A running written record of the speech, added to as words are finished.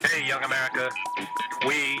young America,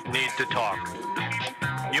 we need to talk.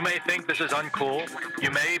 You may think this is uncool.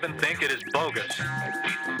 You may even think it is bogus.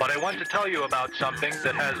 But I want to tell you about something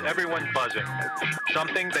that has everyone buzzing.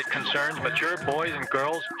 Something that concerns mature boys and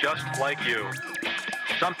girls just like you.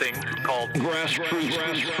 Something called grassroots.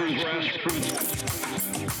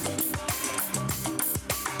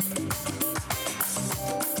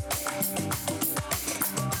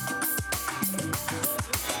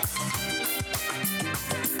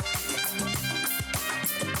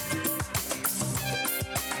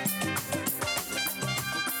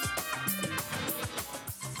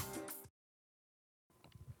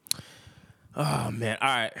 Oh, man. All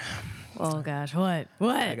right. Oh, gosh. What?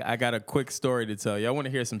 I got a quick story to tell you. I want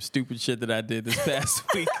to hear some stupid shit that I did this past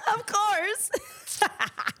week. Of course.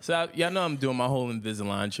 So, y'all know I'm doing my whole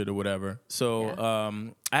Invisalign shit or whatever. So,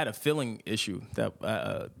 I had a filling issue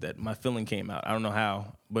that my filling came out. I don't know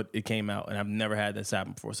how, but it came out, and I've never had this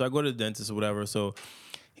happen before. So, I go to the dentist or whatever. So,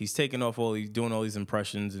 he's taking off doing all these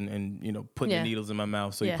impressions and you know, putting the needles in my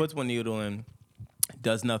mouth. So, he puts one needle in,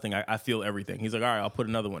 does nothing. I feel everything. He's like, all right, I'll put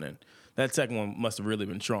another one in. That second one must have really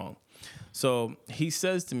been strong. So he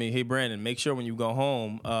says to me, hey, Brandon, make sure when you go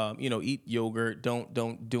home, eat yogurt.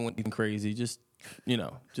 Don't do anything crazy. Just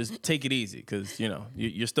take it easy because,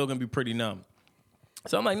 you're still going to be pretty numb.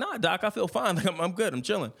 So I'm like, nah, doc, I feel fine. Like, I'm good. I'm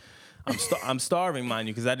chilling. I'm starving, mind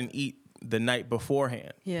you, because I didn't eat the night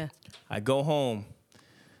beforehand. Yeah. I go home.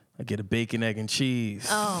 I get a bacon, egg, and cheese.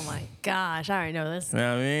 Oh, my gosh. I already know this. You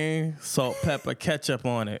know what I mean? Salt, pepper, ketchup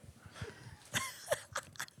on it.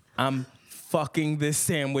 I'm fucking this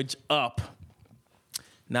sandwich up.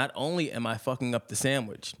 Not only am I fucking up the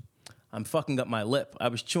sandwich, I'm fucking up my lip. I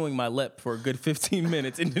was chewing my lip for a good 15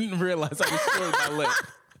 minutes and didn't realize I was chewing my lip.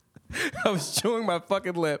 I was chewing my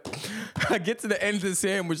fucking lip. I get to the end of the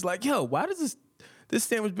sandwich like, yo, why does this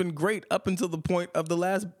sandwich been great up until the point of the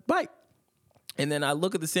last bite? And then I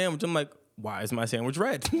look at the sandwich, I'm like, why is my sandwich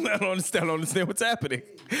red? I don't understand what's happening.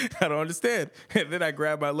 I don't understand. And then I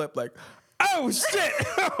grab my lip like, oh, shit.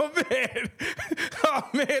 Oh,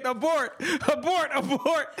 man. Abort.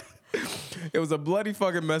 It was a bloody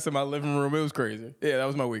fucking mess in my living room. It was crazy. Yeah, that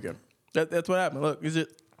was my weekend. That's what happened. Look, is it?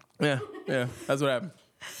 Yeah, that's what happened.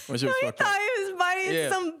 My shit was He fucked thought up. he was biting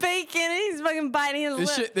some bacon and he's fucking biting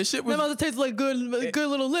his lip. This shit was... That must taste like good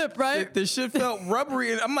little lip, right? The shit felt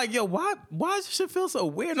rubbery. And I'm like, yo, why does this shit feel so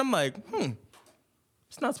weird? And I'm like,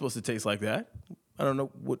 it's not supposed to taste like that. I don't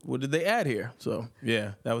know what did they add here. So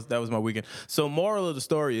yeah, that was my weekend. So moral of the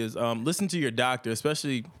story is listen to your doctor,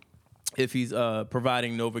 especially if he's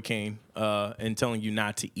providing Novocaine and telling you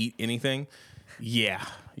not to eat anything. Yeah,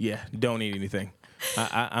 don't eat anything.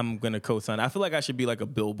 I'm gonna co-sign. I feel like I should be like a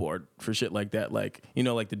billboard for shit like that. Like,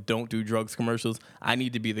 like the don't do drugs commercials. I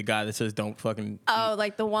need to be the guy that says don't fucking eat.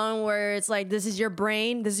 Like the one where it's like, this is your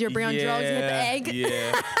brain on drugs, you hit the egg.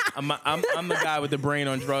 Yeah. I'm the guy with the brain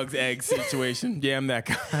on drugs, egg situation. Yeah, I'm that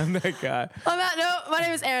guy. On that note, my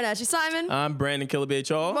name is Aaron Ashley Simon. I'm Brandon Killabay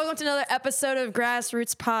Hall. Welcome to another episode of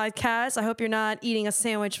Grassroots Podcast. I hope you're not eating a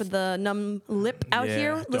sandwich with the numb lip out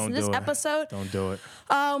here. Listen to this episode. Don't do it.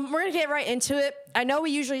 We're gonna get right into it. I know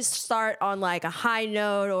we usually start on like a high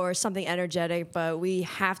note or something energetic, but we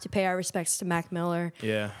have to pay our respects to Mac Miller.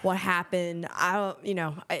 Yeah. What happened?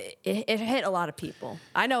 It hit a lot of people.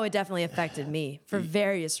 I know it definitely affected me for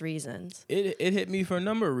various reasons. It hit me for a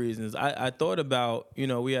number of reasons. I thought about,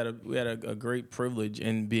 we had a great privilege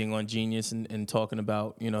in being on Genius and talking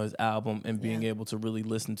about, his album and being able to really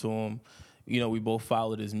listen to him. We both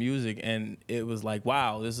followed his music and it was like,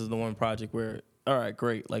 wow, this is the one project where, all right,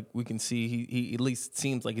 great. Like we can see he at least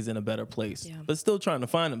seems like he's in a better place, but still trying to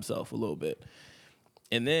find himself a little bit.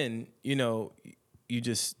 And then, you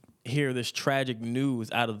just hear this tragic news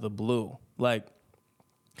out of the blue. Like,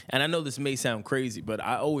 and I know this may sound crazy, but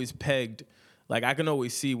I always pegged, like I can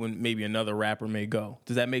always see when maybe another rapper may go.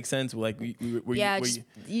 Does that make sense? Like,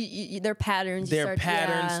 their patterns. Their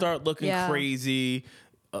patterns start looking crazy,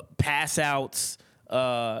 pass outs.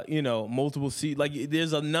 Multiple like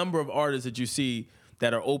there's a number of artists that you see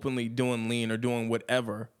that are openly doing lean or doing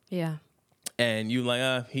whatever. Yeah. And you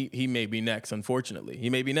like, he may be next, unfortunately. He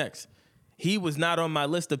may be next. He was not on my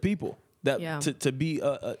list of people that to be,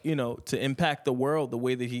 to impact the world the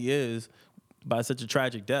way that he is by such a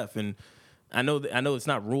tragic death. And I know it's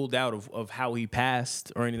not ruled out of how he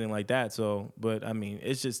passed or anything like that. So, but I mean,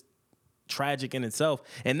 it's just tragic in itself.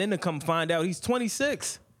 And then to come find out he's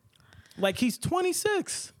 26. Like he's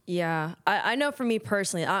 26. Yeah, I know. For me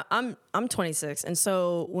personally, I'm 26, and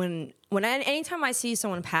so anytime I see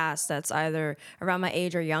someone pass that's either around my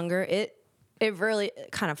age or younger, it really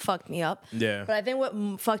kind of fucked me up. Yeah. But I think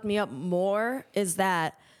what fucked me up more is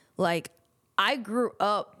that like I grew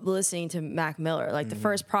up listening to Mac Miller. Like the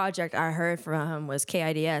first project I heard from him was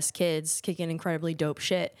KIDS, Kids Kicking Incredibly Dope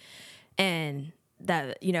Shit. And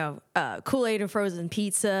that, Kool-Aid and frozen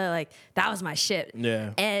pizza, like that was my shit.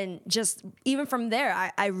 Yeah. And just even from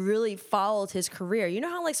there, I really followed his career. You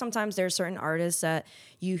know how like sometimes there are certain artists that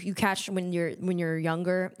you catch when you're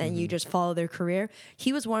younger and you just follow their career.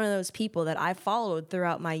 He was one of those people that I followed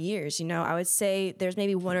throughout my years. I would say there's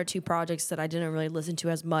maybe one or two projects that I didn't really listen to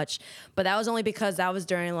as much, but that was only because that was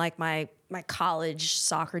during like my college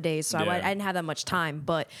soccer days, so I didn't have that much time.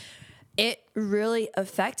 But it really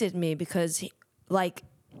affected me because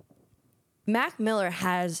Mac Miller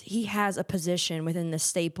has a position within the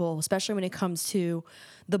staple, especially when it comes to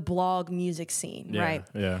the blog music scene, right?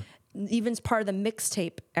 Yeah. Even as part of the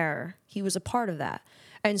mixtape era, he was a part of that.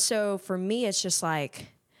 And so for me, it's just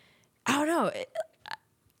like, I don't know.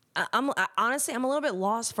 Honestly, I'm a little bit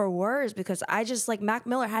lost for words because I just like Mac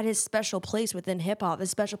Miller had his special place within hip hop,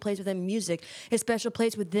 his special place within music, his special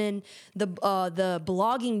place within the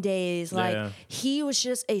blogging days. Like he was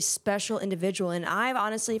just a special individual, and I've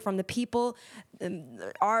honestly, from the people,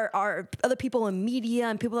 our other people in media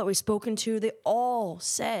and people that we've spoken to, they all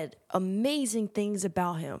said amazing things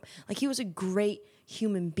about him. Like he was a great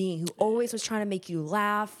human being who always was trying to make you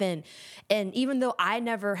laugh, and even though I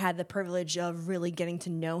never had the privilege of really getting to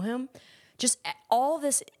know him, just all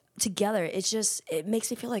this together, it makes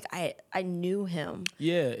me feel like I knew him.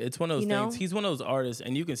 Yeah, it's one of those things. He's one of those artists,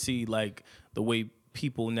 and you can see like the way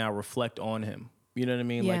people now reflect on him. You know what I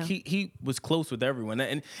mean? Yeah. Like he was close with everyone,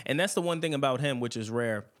 and that's the one thing about him, which is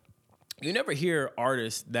rare. You never hear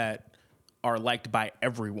artists that are liked by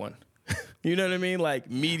everyone. You know what I mean? Like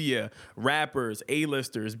media, rappers,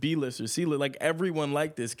 A-listers, B-listers, C-listers, like everyone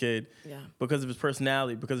liked this kid because of his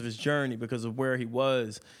personality, because of his journey, because of where he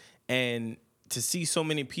was. And to see so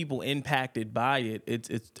many people impacted by it,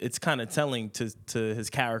 it's kind of telling to his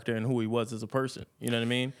character and who he was as a person. You know what I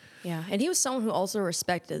mean? Yeah, and he was someone who also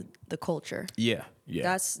respected the culture. Yeah.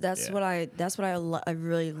 That's what I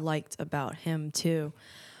really liked about him too.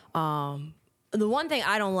 The one thing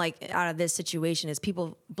I don't like out of this situation is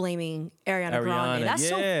people blaming Ariana Grande. That's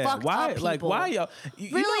so fucked up, people. Like, why y'all?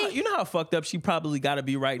 Really? You know how fucked up she probably got to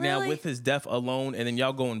be right now Really? with his death alone, and then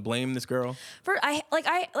y'all go and blame this girl? I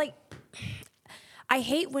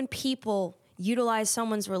hate when people utilize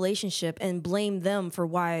someone's relationship and blame them for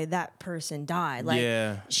why that person died.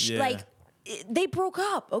 Like, they broke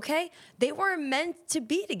up, okay? They weren't meant to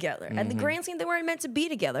be together. At the grand scheme, they weren't meant to be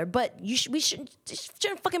together. But we shouldn't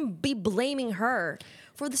fucking be blaming her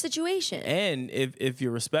for the situation. And if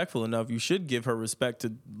you're respectful enough, you should give her respect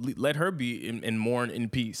to let her be and mourn in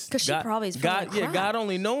peace. Because she probably is feeling like crap. God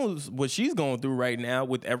only knows what she's going through right now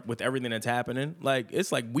with everything that's happening. Like,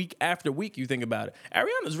 it's like week after week you think about it.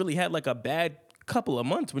 Ariana's really had like a bad couple of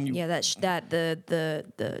months when you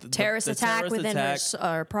the terrorist attack within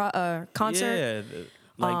her concert,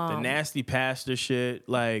 the nasty pastor shit,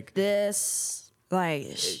 like this, like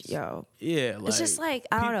it's just like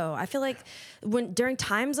I don't know. I feel like during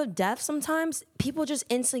times of death, sometimes people just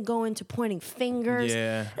instantly go into pointing fingers,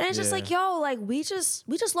 and it's just like, like we just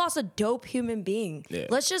lost a dope human being. Yeah.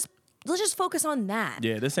 Let's just focus on that.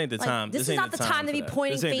 Yeah, this ain't the time. This is not the time to be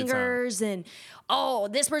pointing fingers and,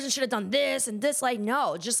 this person should have done this and this. Like,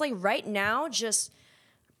 no, just like right now, just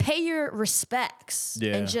pay your respects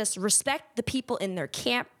and just respect the people in their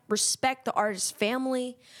camp, respect the artist's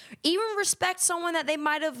family, even respect someone that they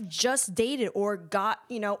might have just dated or got,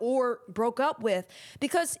 or broke up with.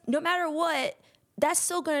 Because no matter what, that's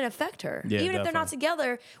still going to affect her. Even if they're not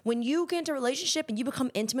together, when you get into a relationship and you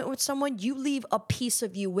become intimate with someone, you leave a piece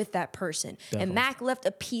of you with that person. Definitely. And Mac left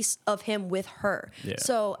a piece of him with her. Yeah.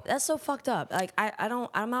 So that's so fucked up. Like,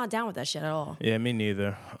 I'm not down with that shit at all. Yeah, me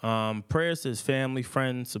neither. Prayers to his family,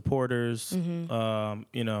 friends, supporters. You're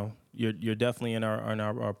definitely in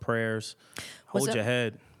our prayers. Hold your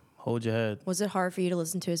head. Was it hard for you to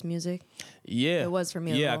listen to his music? Yeah. It was for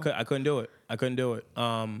me. Yeah, I couldn't do it.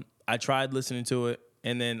 I tried listening to it,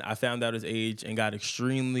 and then I found out his age and got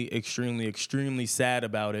extremely, extremely, extremely sad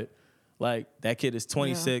about it. Like, that kid is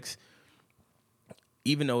 26. Yeah.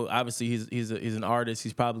 Even though obviously he's an artist,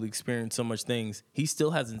 he's probably experienced so much things. He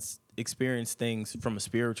still hasn't experienced things from a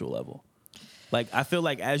spiritual level. Like, I feel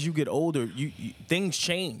like as you get older, you things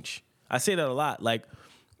change. I say that a lot. Like,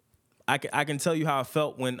 I can tell you how I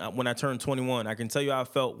felt when I turned 21. I can tell you how I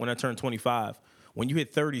felt when I turned 25. When you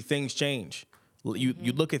hit 30, things change. You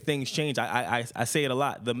look at things change. I say it a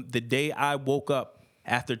lot. The day I woke up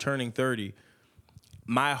after turning 30,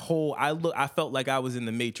 I felt like I was in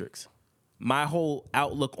the Matrix. My whole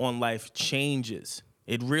outlook on life changes.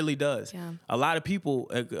 It really does. Yeah. A lot of people,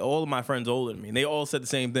 all of my friends older than me, they all said the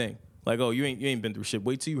same thing. Like, oh, you ain't been through shit.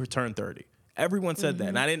 Wait till you turn 30. Everyone said that,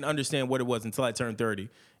 and I didn't understand what it was until I turned 30.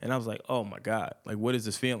 And I was like, oh my God, like, what is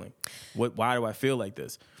this feeling? Why do I feel like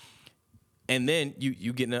this? And then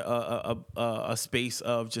you get in a space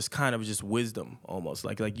of just kind of just wisdom, almost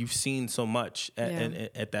like you've seen so much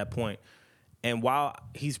at that point. And while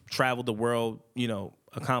he's traveled the world,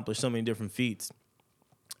 accomplished so many different feats,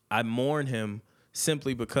 I mourn him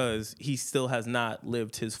simply because he still has not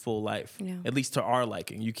lived his full life, at least to our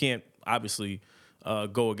liking. You can't obviously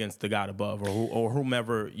go against the God above or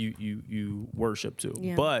whomever you worship to,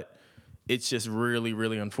 but it's just really,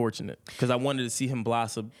 really unfortunate because I wanted to see him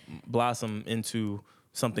blossom into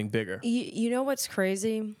something bigger. You know what's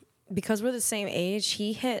crazy? Because we're the same age,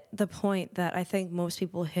 he hit the point that I think most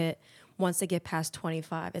people hit once they get past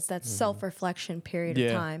 25. It's that self-reflection period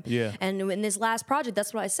of time. Yeah. And in this last project,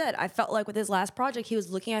 that's what I said. I felt like with his last project, he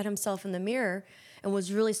was looking at himself in the mirror and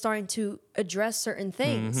was really starting to address certain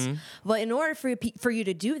things. But in order for you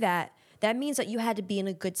to do that, that means that you had to be in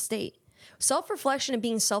a good state. Self-reflection and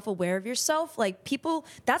being self-aware of yourself, like people,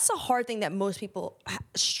 that's a hard thing that most people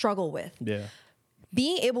struggle with. Yeah.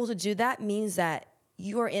 Being able to do that means that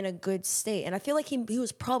you are in a good state. And I feel like he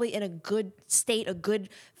was probably in a good state, a good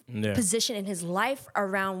position in his life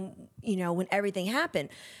around, when everything happened.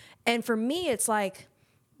 And for me, it's like,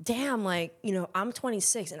 damn, like, I'm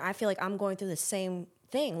 26 and I feel like I'm going through the same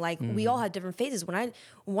thing. Like we all have different phases.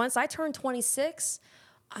 Once I turned 26,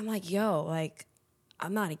 I'm like, yo, like,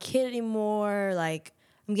 I'm not a kid anymore. Like,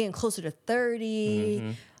 I'm getting closer to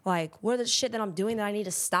 30. Like, what are the shit that I'm doing that I need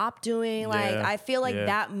to stop doing? Like, I feel like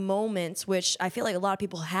that moment, which I feel like a lot of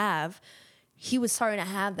people have, he was starting to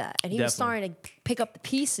have that. And he was starting to pick up the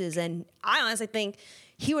pieces. And I honestly think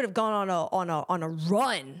he would have gone on a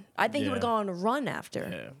run. I think he would have gone on a run after.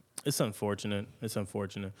 Yeah. It's unfortunate. I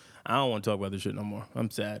don't want to talk about this shit no more. I'm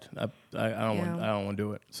sad. I don't want to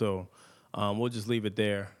do it. So we'll just leave it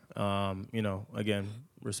there. Again,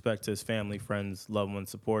 respect to his family, friends, loved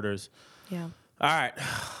ones, supporters. Yeah. All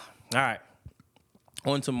right.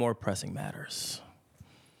 On to more pressing matters.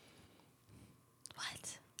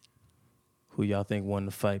 What? Who y'all think won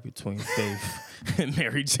the fight between Faith and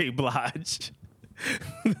Mary J. Blige?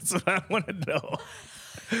 That's what I want to know.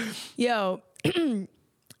 Yo, I'm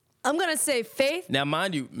gonna say Faith. Now,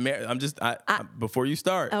 mind you, Mary, before you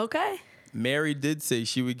start. Okay. Mary did say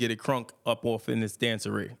she would get a crunk up off in this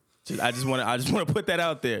dancery. I just want to put that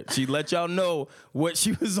out there. She let y'all know what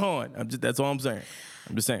she was on. That's all I'm saying.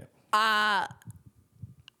 I'm just saying. I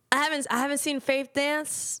haven't seen Faith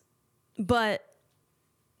dance, but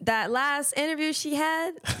that last interview she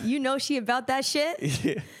had, she about that shit.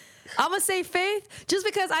 Yeah. I'm gonna say Faith just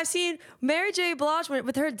because I've seen Mary J. Blige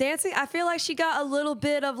with her dancing. I feel like she got a little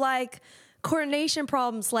bit of like coordination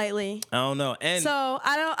problems slightly. I don't know. And so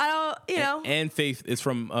I don't. And Faith is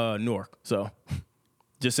from Newark, so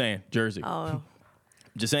just saying, Jersey. Oh.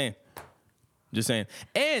 Just saying.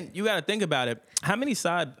 And you got to think about it. How many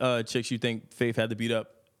side chicks you think Faith had to beat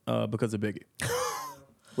up because of Biggie?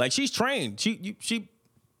 Like, she's trained.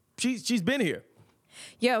 She's been here.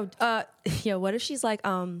 Yo, what if she's like,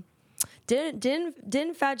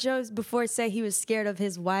 didn't Fat Joe before say he was scared of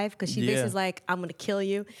his wife because she basically like, I'm gonna kill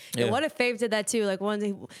you? And what if Faith did that too? Like one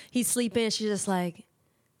day he's sleeping, and she's just like,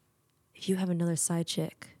 if you have another side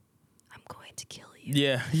chick, I'm going to kill you.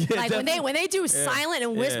 Yeah. Like when they do silent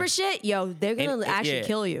and whisper shit, yo, they're gonna actually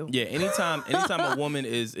kill you. Yeah. Anytime a woman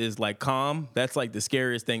is like calm, that's like the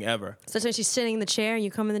scariest thing ever. Especially when she's sitting in the chair and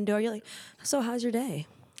you come in the door, you're like, so how's your day?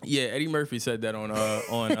 Yeah, Eddie Murphy said that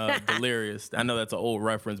on Delirious. I know that's an old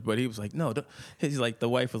reference, but he was like, no. He's like, the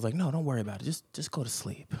wife was like, no, don't worry about it. Just go to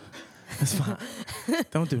sleep. It's fine.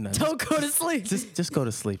 Don't do nothing. Don't go to sleep. Just go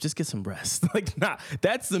to sleep. Just get some rest. Like, nah,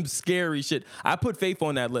 that's some scary shit. I put Faith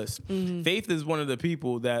on that list. Mm-hmm. Faith is one of the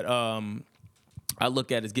people that I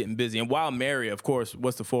look at as getting busy. And while Mary, of course,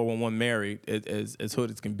 what's the 411 Mary, as hood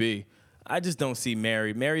as can be, I just don't see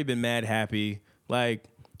Mary. Mary been mad happy. Like,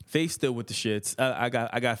 Faith still with the shits. I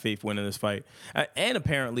got Faith winning this fight, and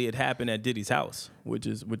apparently it happened at Diddy's house, which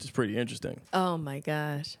is pretty interesting. Oh my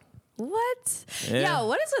gosh, what? Yeah. Yo,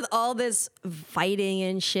 what is with all this fighting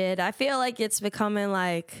and shit? I feel like it's becoming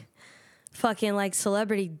like fucking like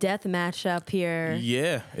celebrity death match up here.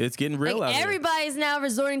 Yeah, it's getting real like out here. Everybody's now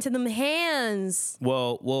resorting to them hands.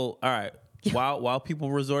 Well, all right. While people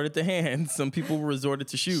resorted to hands, some people resorted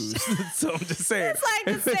to shoes. So I'm just saying. It's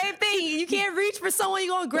like the same thing. You can't reach for someone, you're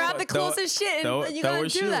going to grab the closest shit and you're going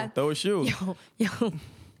to do that. Throw a shoe. Yo.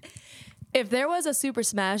 If there was a Super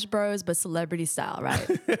Smash Bros, but celebrity style, right?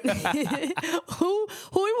 who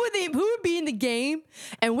would be in the game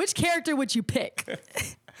and which character would you pick?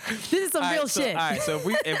 This is some real shit. All right, so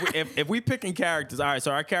if we picking characters, all right.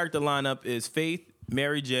 So our character lineup is Faith,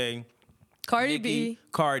 Mary J, Cardi Nicki, B.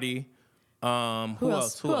 Cardi. Who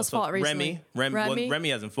else? Who else fought recently? Remy. Well, Remy? Remy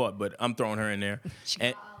hasn't fought, but I'm throwing her in there.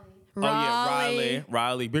 And, Raleigh.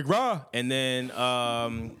 Riley, Big Raw, and then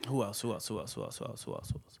who else?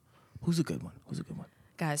 Who's a good one?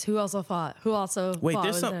 Guys, who also fought? Who also Wait, fought?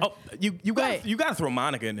 there's some. Oh, you gotta throw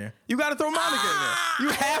Monica in there. You gotta throw Monica in there. You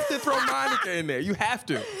have to throw Monica in there. You have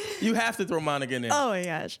to throw Monica in there. Oh my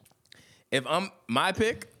gosh. If I'm my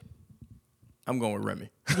pick, I'm going with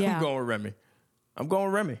Remy. Yeah. I'm going with Remy. I'm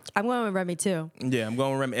going with Remy too. Yeah, I'm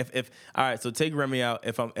going with Remy. If all right, so take Remy out.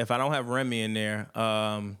 If I don't have Remy in there, who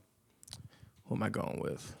am I going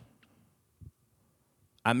with?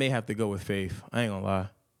 I may have to go with Faith. I ain't gonna lie.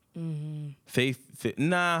 Mm-hmm. Faith.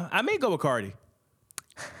 Nah, I may go with Cardi.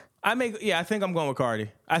 I think I'm going with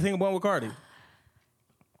Cardi.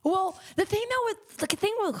 Well, the thing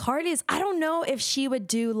with Cardi is I don't know if she would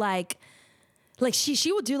do like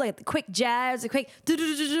she would do like the quick jabs, a quick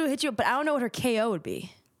hit you, but I don't know what her KO would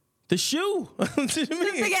be. The shoe. What do you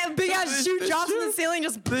mean? Big ass shoe drops in the ceiling,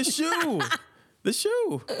 just the shoe. The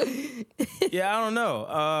shoe. Yeah, I don't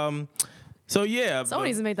know. So yeah, someone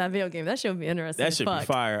needs to make that video game. That should be interesting. That should be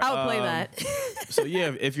fire. I would play that. So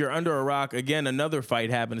yeah, if you're under a rock, again, another fight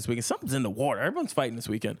happened this weekend. Something's in the water. Everyone's fighting this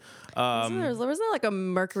weekend. Wasn't there like a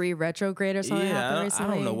Mercury retrograde or something happened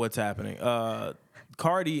recently? I don't know what's happening.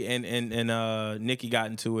 Cardi and Nicki got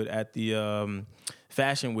into it at the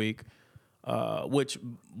Fashion Week, which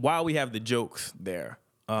while we have the jokes there,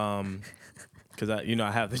 because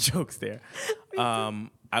I have the jokes there.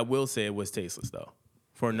 I will say it was tasteless though,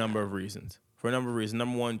 for a number of reasons. Number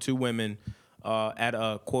one, two women at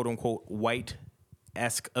a quote unquote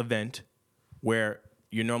white-esque event where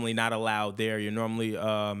you're normally not allowed there. You normally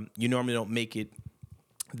don't make it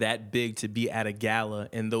that big to be at a gala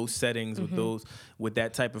in those settings with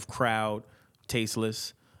that type of crowd,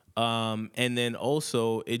 tasteless. And then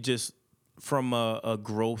also it just from a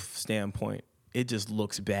growth standpoint, it just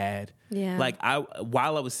looks bad. Yeah. Like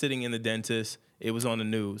while I was sitting in the dentist, it was on the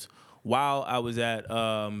news. While I was in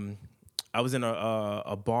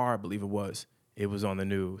a bar, I believe it was on the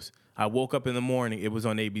news. I woke up in the morning, it was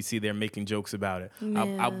on ABC. They're making jokes about it. Yeah.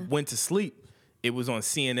 I went to sleep, it was on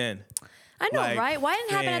CNN. I know, right? Why didn't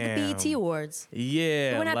it happen at the BET Awards?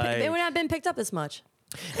 Yeah, it would not have been picked up this much.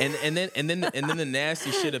 And then the nasty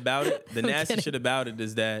shit about it. The nasty shit about it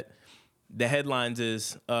is that the headlines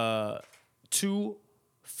is 2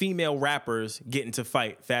 female rappers get into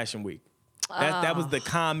fight Fashion Week. That was the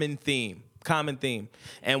common theme.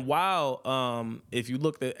 And while if you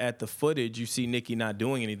look at the footage, you see Nicki not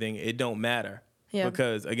doing anything. It don't matter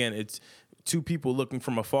because again, it's 2 people looking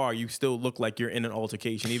from afar. You still look like you're in an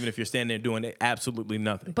altercation, even if you're standing there doing absolutely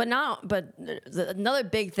nothing. But another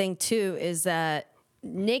big thing too is that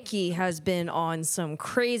Nicki has been on some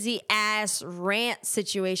crazy ass rant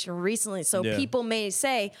situation recently. So people may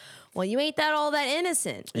say, well, you ain't all that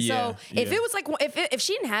innocent. So if it was like, if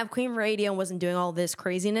she didn't have Queen Radio and wasn't doing all this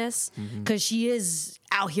craziness, because she is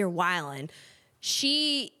out here wilding,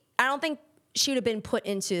 I don't think she would have been put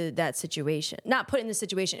into that situation. Not put in the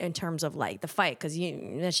situation in terms of like the fight, because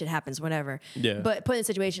that shit happens whenever. Yeah. But put in the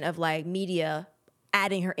situation of like media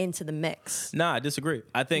adding her into the mix. Nah, I disagree.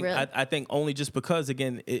 I think really? I think only just because,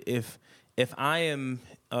 again, if I am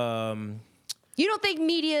you don't think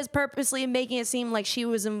media is purposely making it seem like she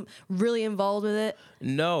was really involved with it?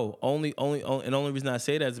 No, only reason I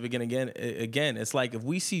say that is again, it's like if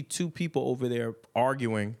we see 2 people over there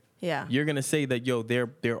arguing, you're gonna say that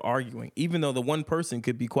they're arguing, even though the one person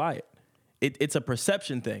could be quiet. It's a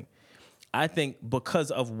perception thing. I think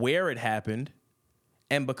because of where it happened,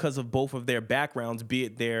 and because of both of their backgrounds, be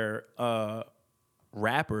it their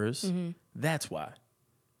rappers, that's why.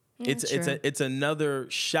 Yeah, it's another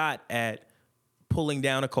shot at pulling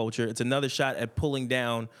down a culture. It's another shot at pulling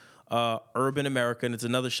down urban America, and it's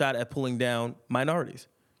another shot at pulling down minorities.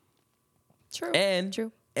 True.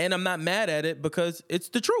 And I'm not mad at it because it's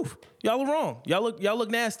the truth. Y'all are wrong. Y'all look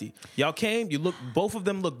nasty. Y'all came. Both of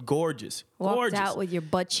them looked gorgeous. Walked out with your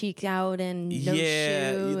butt cheek out and no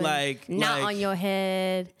shoe, not on your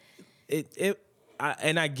head.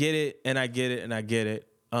 I get it.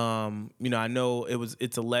 I know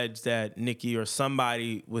it's alleged that Nicki or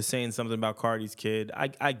somebody was saying something about Cardi's kid.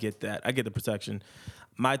 I get that. I get the protection.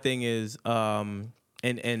 My thing is,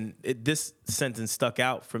 this sentence stuck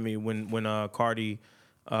out for me when Cardi,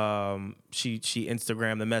 she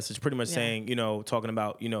Instagrammed the message pretty much saying, talking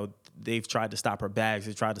about, they've tried to stop her bags,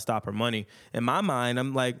 they tried to stop her money. In my mind,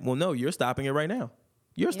 I'm like, well, no, you're stopping it right now.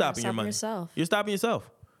 You're stopping your money. Yourself. You're stopping yourself.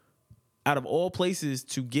 Out of all places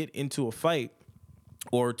to get into a fight,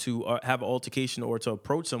 or to have an altercation or to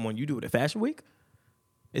approach someone, you do it at Fashion Week.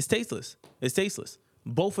 It's tasteless. It's tasteless.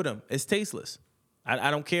 Both of them, it's tasteless.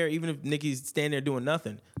 I don't care, even if Nicki's standing there doing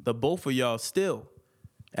nothing. The both of y'all still.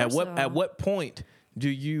 At what point do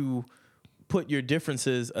you put your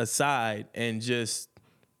differences aside and just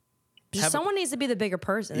someone needs to be the bigger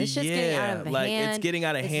person. It's just getting out of hand. It's getting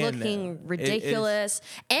out of hand. It's looking ridiculous.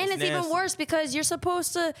 It's even worse because you're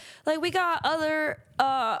supposed to, like, we got other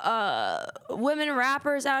women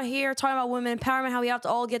rappers out here talking about women empowerment, how we have to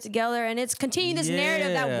all get together, and it's continuing this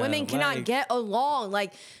narrative that women cannot get along.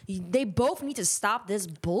 Like, they both need to stop this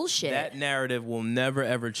bullshit. That narrative will never,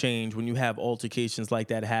 ever change when you have altercations like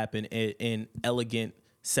that happen in elegant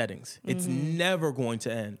settings. It's never going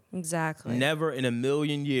to end. Exactly. Never in a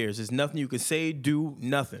million years. There's nothing you can say, do,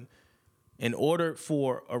 nothing. In order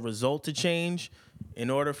for a result to change,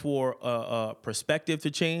 in order for a perspective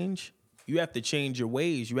to change, you have to change your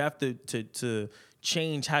ways. You have to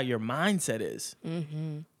change how your mindset is.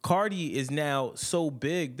 Cardi is now so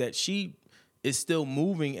big that she is still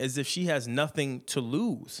moving as if she has nothing to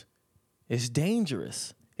lose. It's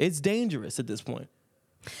dangerous. It's dangerous at this point.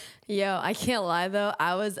 Yo, I can't lie though.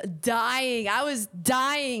 I was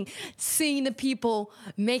dying seeing the people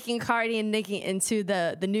making Cardi and Nicki into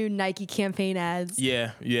the new Nike campaign ads.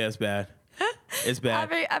 Yeah, it's bad. It's bad.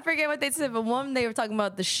 I forget what they said, but one they were talking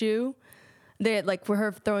about the shoe. They like for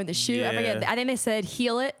her throwing the shoe. Yeah. I forget. I think they said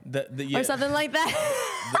heal it or something like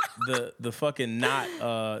that. the fucking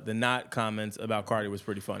the not comments about Cardi was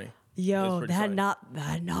pretty funny. Yo, that not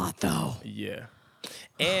though. Yeah.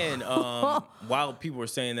 And while people were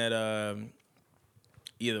saying that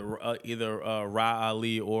either Ra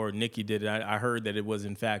Ali or Nicki did it, I heard that it was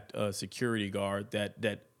in fact a security guard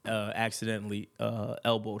that accidentally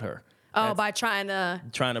elbowed her. Oh, by trying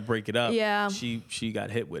to break it up. Yeah, she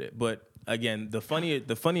got hit with it. But again, the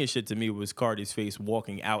funniest shit to me was Cardi's face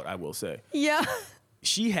walking out. I will say. Yeah.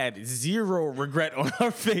 She had zero regret on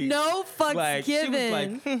her face. No fucks given. She was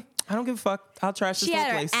like, I don't give a fuck. I'll trash this whole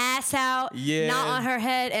place. She had her ass out, not on her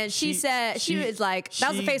head, and she said she was like, that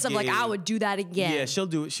was the face of like, I would do that again. Yeah, she'll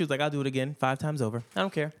do it. She was like, I'll do it again 5 times over. I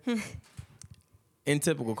don't care. In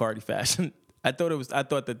typical Cardi fashion, I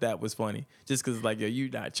thought that was funny, just because like, yo, you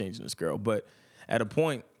not changing this girl, but at a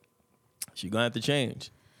point, she's gonna have to change.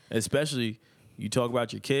 Especially, you talk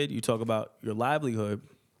about your kid, you talk about your livelihood.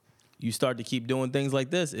 You start to keep doing things like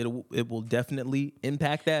this, it will definitely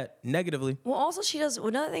impact that negatively. Well, also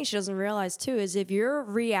another thing she doesn't realize too is if you're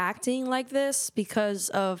reacting like this because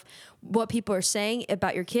of what people are saying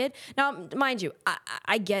about your kid. Now, mind you,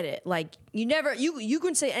 I get it. Like you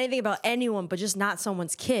can say anything about anyone, but just not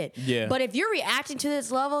someone's kid. Yeah. But if you're reacting to this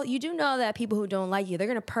level, you do know that people who don't like you, they're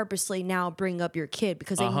gonna purposely now bring up your kid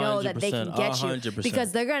because they know that they can get 100%. You.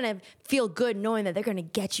 Because they're gonna feel good knowing that they're gonna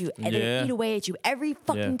get you and they eat away at you every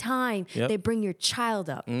fucking time they bring your child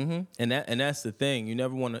up. Mm-hmm. And that's the thing. You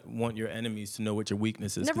never want your enemies to know what your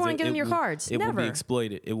weakness is. Never want to give them your cards. It will be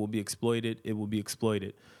exploited. It will be exploited. It will be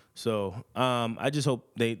exploited. So I just hope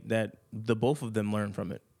that the both of them learn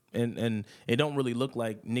from it. And it don't really look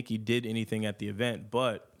like Nicki did anything at the event,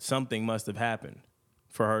 but something must have happened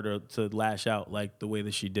for her to lash out like the way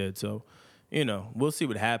that she did. So, we'll see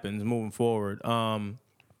what happens moving forward.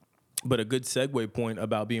 But a good segue point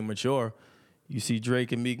about being mature, you see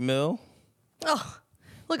Drake and Meek Mill. Oh,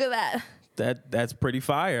 look at that. That's pretty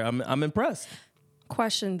fire. I'm impressed.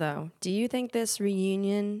 Question though, do you think this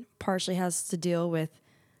reunion partially has to deal with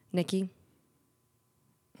Nicki?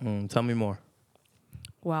 Tell me more.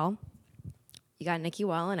 Well, you got Nicki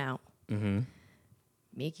wilding out. Mm-hmm.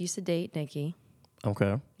 Meek used to date Nicki.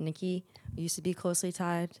 Okay. Nicki used to be closely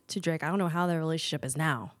tied to Drake. I don't know how their relationship is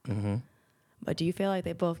now. Mm-hmm. But do you feel like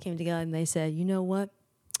they both came together and they said, you know what?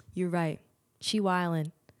 You're right. She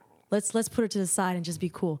wildin'. Let's put her to the side and just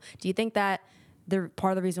be cool. Do you think that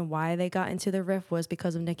part of the reason why they got into the rift was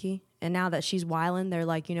because of Nicki? And now that she's wildin', they're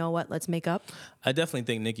like, you know what? Let's make up. I definitely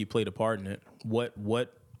think Nicki played a part in it. What?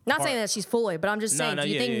 Not saying that she's fully, but I'm just saying, do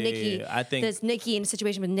you think Nicki, I think there's Nicki in a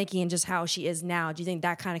situation with Nicki and just how she is now, do you think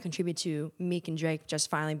that kind of contributed to Meek and Drake just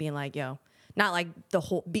finally being like, yo, not like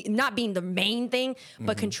not being the main thing,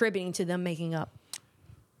 but contributing to them making up?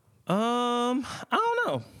 I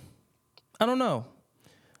don't know.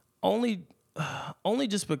 Only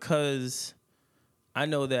just because I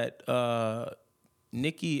know that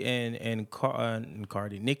Nicki and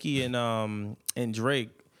Cardi, Nicki and Drake,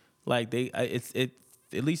 like it's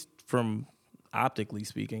at least from optically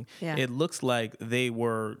speaking, it looks like they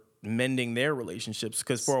were mending their relationships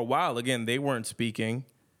because for a while, again, they weren't speaking,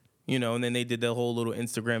 and then they did the whole little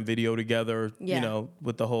Instagram video together,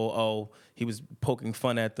 with the whole, he was poking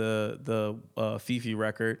fun at the Fifi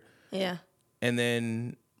record. Yeah. And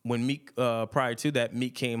then when Meek, prior to that,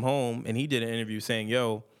 Meek came home and he did an interview saying,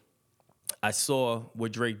 yo, I saw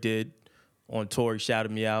what Drake did on tour. He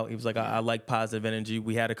shouted me out. He was like, I like positive energy.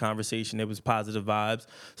 We had a conversation. It was positive vibes.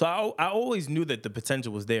 So I always knew that the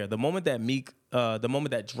potential was there. The moment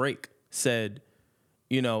that Drake said,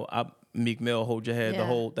 you know, Meek Mill, hold your head,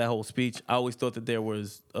 that whole speech, I always thought that there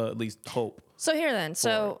was at least hope. So here then, it's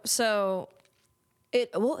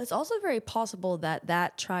also very possible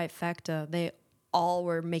that trifecta, they all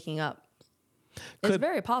were making up. It's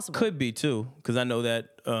very possible. Could be too, because I know that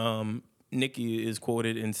Nicki is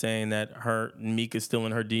quoted in saying that Meek is still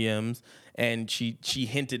in her DMs, and she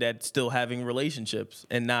hinted at still having relationships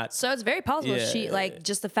and not. So it's very possible she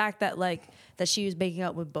just the fact that that she was making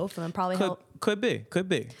up with both of them probably helped. Could be.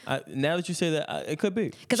 Now that you say that, it could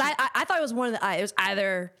be. Because I thought it was it was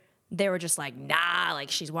either they were just like, nah, like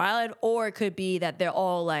she's wild, or it could be that they're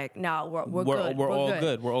all like, no, we're good. We're all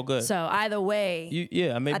good. We're all good. So either way,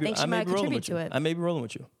 I think she might contribute to it. I may be rolling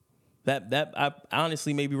with you. I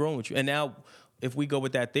honestly may be rolling with you. And now, if we go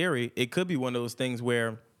with that theory, it could be one of those things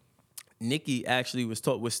where Nicki actually was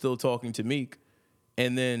still talking to Meek,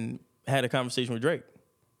 and then had a conversation with Drake.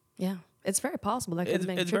 Yeah, it's very possible. That could have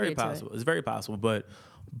been it's very possible. It's very possible. But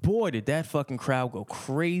boy, did that fucking crowd go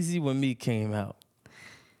crazy when Meek came out.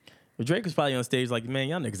 But Drake was probably on stage like, man,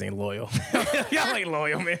 y'all niggas ain't loyal. Y'all ain't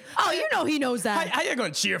loyal, man. Oh, you know he knows that. How you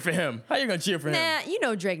gonna cheer for him? Nah, you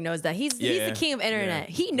know Drake knows that. He's the king of internet.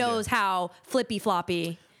 Yeah. He knows how flippy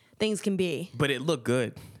floppy things can be. But it looked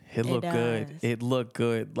good. It looked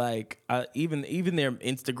good. Like even their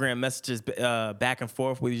Instagram messages back and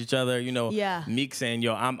forth with each other. You know, Meek saying,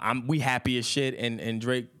 "Yo, we happy as shit," and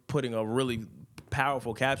Drake putting a really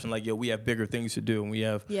powerful caption like, yo, we have bigger things to do and we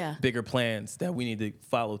have bigger plans that we need to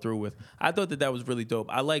follow through with. I thought that was really dope.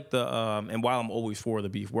 I like the and while I'm always for the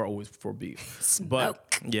beef, we're always for beef. Smoke.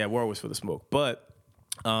 But we're always for the smoke. But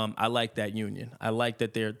I like that union. I like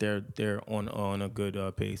that they're on a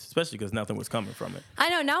good pace, especially because nothing was coming from it. I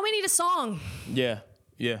know. Now we need a song. Yeah.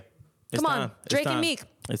 Come on, Drake and Meek.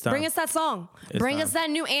 Bring us that song. Bring us that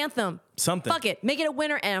new anthem. Something. Fuck it. Make it a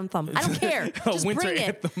winter anthem. I don't care. Just bring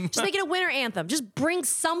it. Just make it a winter anthem. Just bring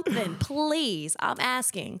something, please. I'm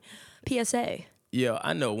asking. PSA. Yeah,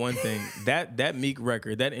 I know one thing. that Meek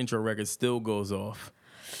record, that intro record still goes off.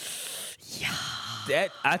 Yeah.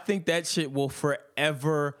 I think that shit will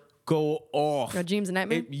forever go off. Your Dreams and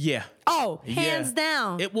Nightmare? Yeah. Oh, hands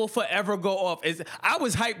down. It will forever go off. I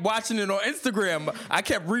was hyped watching it on Instagram. I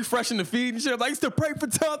kept refreshing the feed and shit. I'm like, I used to pray for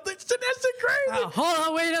something. That shit crazy. Hold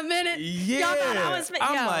on, wait a minute. Yeah.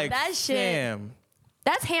 I'm like, that shit. Damn.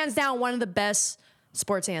 That's hands down one of the best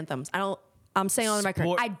sports anthems. I'm saying on the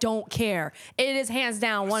record, I don't care. It is hands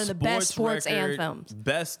down one of the best sports anthems.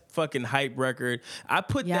 Best fucking hype record. I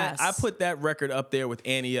put that record up there with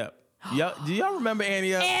Annie Up. Do y'all remember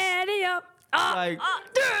Annie Up? Annie Up.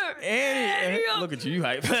 Annie, look at you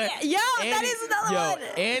hype. That is another one.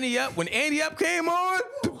 Annie Up. When Annie Up came on,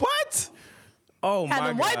 what? Oh my God.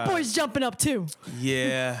 And the white boys jumping up too.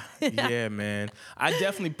 Yeah, man. I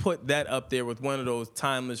definitely put that up there with one of those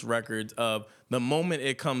timeless records of the moment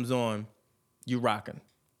it comes on, you rocking.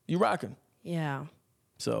 Yeah.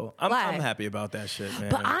 So I'm happy about that shit, man.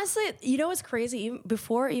 But honestly, you know what's crazy?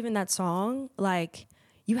 Before that song, like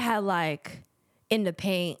you had like In the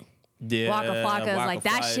Paint. Yeah, Waka Flocka's like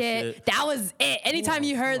that shit. That was it. Anytime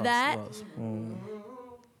you heard that. What's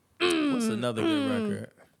another good record?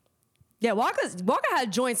 Yeah, Waka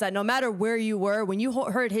had joints that no matter where you were, when you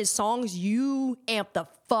heard his songs, you amped the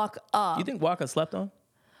fuck up. You think Waka slept on?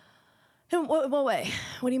 In what way?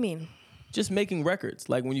 What do you mean? Just making records.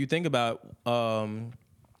 Like when you think about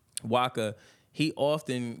Waka, he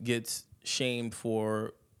often gets shamed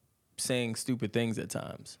for saying stupid things at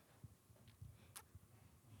times.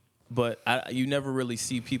 But you never really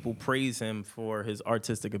see people praise him for his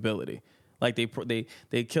artistic ability. Like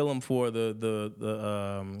they kill him for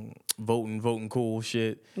the voting cool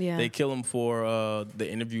shit. Yeah. They kill him for the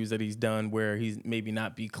interviews that he's done where he's maybe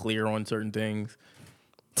not be clear on certain things.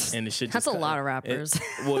 And the shit. That's a lot of rappers.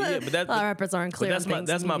 But a lot of rappers aren't clear.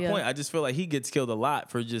 That's my point. I just feel like he gets killed a lot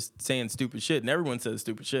for just saying stupid shit, and everyone says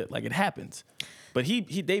stupid shit. Like it happens, but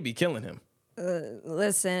they be killing him.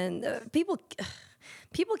 Listen, people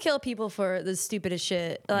kill people for the stupidest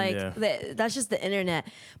shit. Like that's just the internet.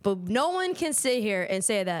 But no one can sit here and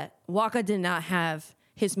say that Waka did not have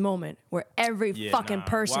his moment where every fucking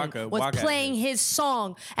person was playing his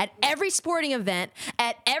song at every sporting event,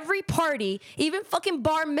 at every party, even fucking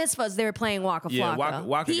bar mitzvahs, they were playing Waka Flocka. Yeah,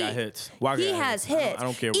 Waka got hits. He has hits. I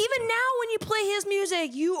don't care. Even now when you play his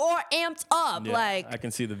music, you are amped up. Yeah, like I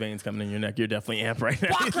can see the veins coming in your neck. You're definitely amped right now.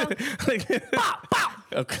 Waka. Bow, bow.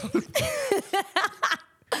 Okay.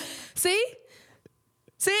 See?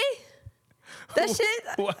 That shit.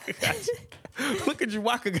 Look at you,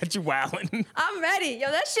 Waka got you wilding. I'm ready.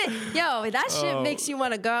 That shit makes you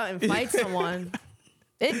want to go out and fight someone.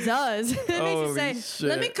 It does. It makes you say, shit.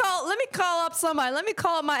 let me call up somebody. Let me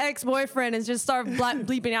call up my ex-boyfriend and just start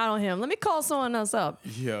bleeping out on him. Let me call someone else up.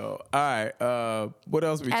 Yo, all right. What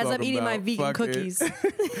else we talking about? As I'm eating my vegan cookies.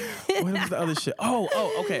 What was the other shit?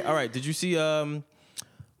 Oh, okay. All right. Did you see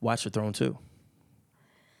Watch the Throne 2?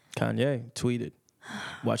 Kanye tweeted.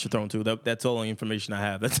 Watch the Throne 2. That's all the information I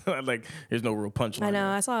have. That's like, there's no real punchline. I know.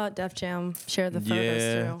 I saw Def Jam share the photos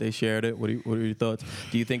too. They shared it. What are your thoughts?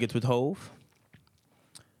 Do you think it's with Hove?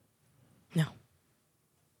 No.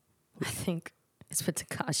 I think it's with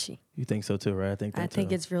Tekashi. You think so too, right? I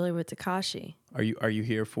think it's really with Tekashi. Are you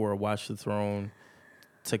here for a Watch the Throne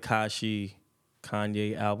Tekashi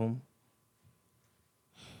Kanye album?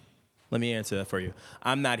 Let me answer that for you.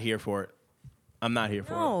 I'm not here for it.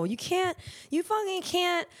 No, you can't. You fucking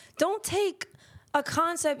can't. Don't take a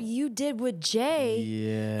concept you did with Jay.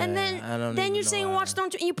 Yeah. And then you're saying Watch Throne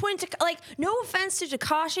 2 and you point to, like, no offense to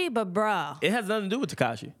Tekashi, but bruh. It has nothing to do with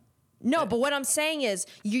Tekashi. No, but what I'm saying is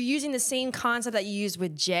you're using the same concept that you used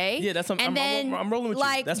with Jay. Yeah, that's I'm rolling with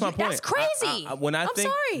you. That's my point. That's crazy. I'm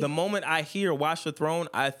sorry. The moment I hear Watch the Throne,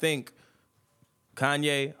 I think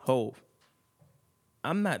Kanye, Hove.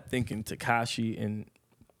 I'm not thinking Tekashi and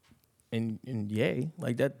Ye.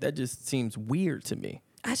 Like that just seems weird to me.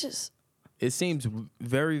 It seems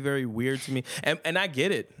very, very weird to me. And I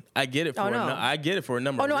get it. I get it for I get it for a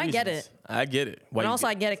number of reasons. I get it. I get it. And also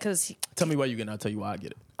I get it because tell me why you get it, I'll tell you why I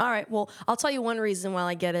get it. All right. Well, I'll tell you one reason why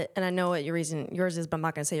I get it, and I know what yours is, but I'm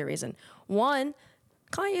not going to say your reason. One,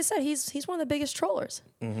 Kanye said he's one of the biggest trollers.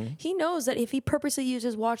 Mm-hmm. He knows that if he purposely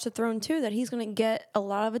uses Watch the Throne 2, that he's going to get a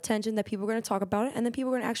lot of attention, that people are going to talk about it, and then people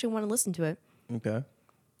are going to actually want to listen to it. Okay.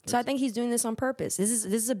 So I think he's doing this on purpose. This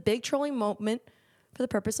is a big trolling moment for the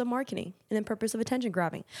purpose of marketing and the purpose of attention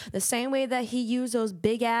grabbing. The same way that he used those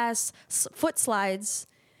big ass foot slides.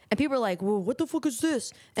 And people are like, well, what the fuck is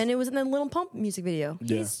this? And it was in the Lil Pump music video.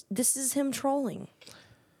 Yeah. This is him trolling.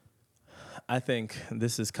 I think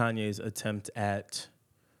this is Kanye's attempt at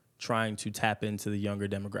trying to tap into the younger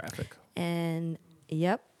demographic. And,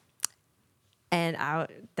 yep. And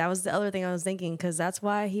that was the other thing I was thinking, because that's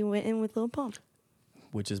why he went in with Lil Pump.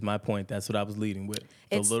 Which is my point. That's what I was leading with.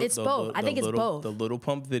 It's both. I think it's both. The Lil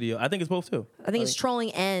Pump video. I think it's both too. I think it's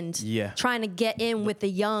trolling and trying to get in with the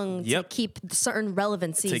young to keep certain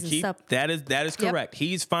relevancies and stuff. That is correct.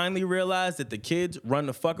 He's finally realized that the kids run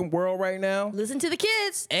the fucking world right now. Listen to the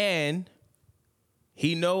kids. And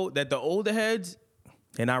he know that the older heads,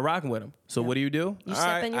 they're not rocking with him. So what do? You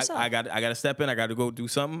step in yourself. I got to step in. I got to go do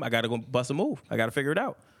something. I got to go bust a move. I got to figure it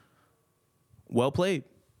out. Well played.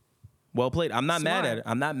 I'm not mad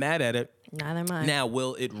at it. Neither am I. Now,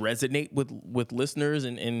 will it resonate with listeners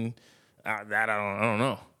and that I don't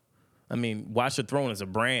know. I mean, Watch the Throne is a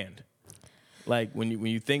brand. Like when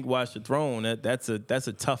you think Watch the Throne, that's a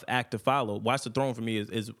tough act to follow. Watch the Throne for me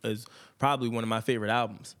is probably one of my favorite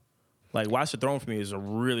albums. Like Watch the Throne for me is a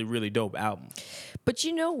really, really dope album. But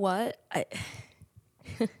you know what?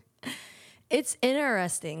 It's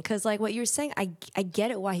interesting because like what you're saying, I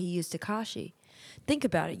get it why he used Tekashi. Think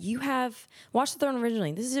about it. You have Watch the Throne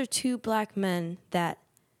originally. These are two black men that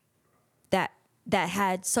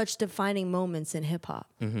had such defining moments in hip hop.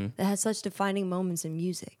 Mm-hmm. That had such defining moments in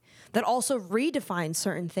music. That also redefined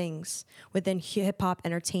certain things within hip hop,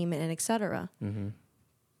 entertainment, and etc. Mm-hmm.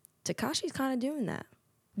 Tekashi's kind of doing that.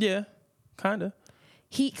 Yeah, kind of.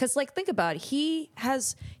 Because like think about it.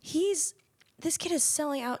 This kid is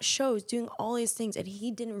selling out shows, doing all these things, and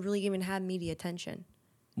he didn't really even have media attention.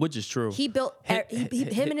 Which is true. He built him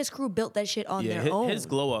and his crew built that shit on their own. His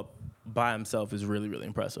glow up by himself is really, really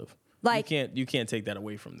impressive. Like you can't take that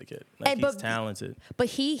away from the kid. Like he's talented. But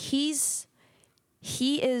he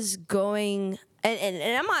is going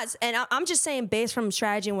I'm just saying based from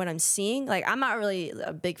strategy and what I'm seeing. Like I'm not really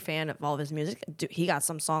a big fan of all of his music. He got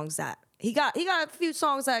some songs that he got a few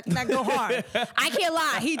songs that go hard. I can't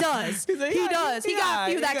lie. He does. He does. He got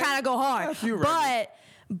a few that kind of go hard.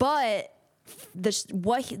 But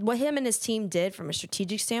what him and his team did from a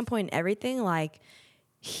strategic standpoint and everything, like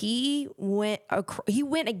he went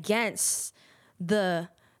against the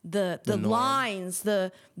lines,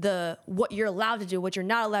 the what you're allowed to do, what you're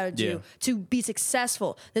not allowed to do to be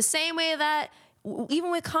successful. The same way that even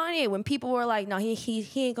with Kanye, when people were like, no, he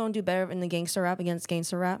ain't gonna do better in the gangster rap against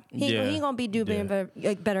gangster rap. He ain't gonna be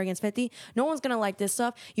better against 50. No one's gonna like this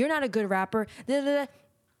stuff. You're not a good rapper.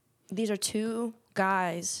 These are two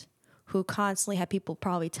guys who constantly had people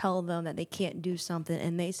probably tell them that they can't do something,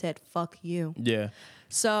 and they said, fuck you. Yeah.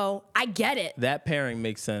 So I get it. That pairing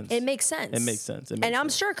makes sense. It makes sense. It makes sense. And I'm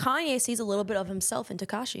sure Kanye sees a little bit of himself in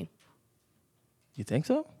Tekashi. You think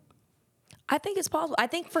so? I think it's possible. I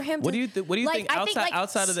think for him. What do you think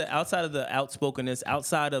outside of the outspokenness,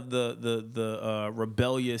 outside of the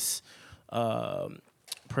rebellious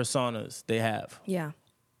personas they have? Yeah.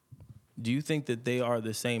 Do you think that they are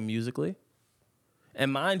the same musically?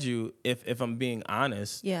 And mind you, if I'm being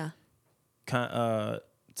honest, Yeah.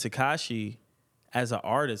 Tekashi as an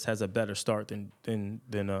artist has a better start than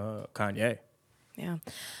Kanye. Yeah.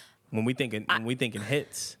 When we thinking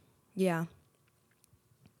hits. Yeah.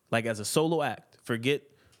 Like as a solo act,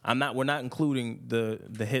 we're not including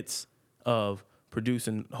the hits of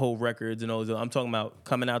producing whole records and all that. I'm talking about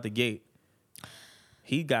coming out the gate.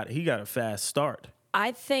 He got a fast start.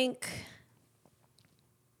 I think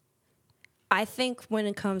when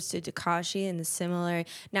it comes to Tekashi and the similarity,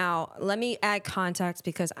 now let me add context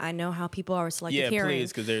because I know how people are selective hearing. Yeah,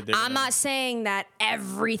 please, because they're I'm not saying that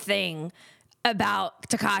everything about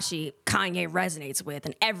Tekashi Kanye resonates with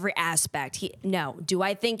in every aspect. No. Do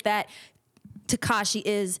I think that Tekashi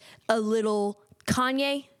is a little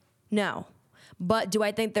Kanye? No. But do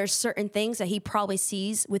I think there's certain things that he probably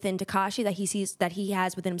sees within Tekashi that he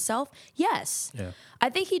has within himself? Yes. Yeah. I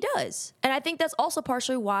think he does. And I think that's also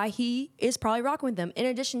partially why he is probably rocking with them, in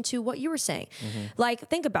addition to what you were saying. Mm-hmm. Like,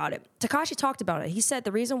 think about it. Tekashi talked about it. He said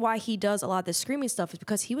the reason why he does a lot of this screaming stuff is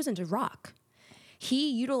because he was into rock. He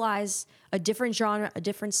utilized a different genre, a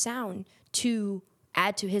different sound to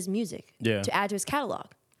add to his music, to add to his catalog.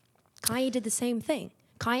 Kanye did the same thing.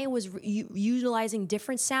 Kanye was utilizing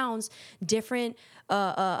different sounds, different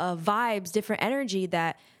vibes, different energy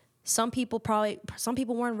that some people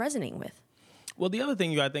weren't resonating with. Well, the other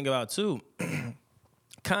thing you got to think about too,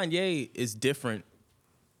 Kanye is different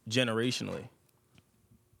generationally.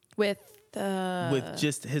 With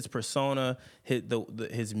just his persona,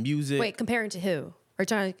 his music. Wait, comparing to who? Or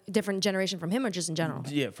trying a different generation from him, or just in general?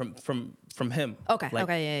 Yeah, from him.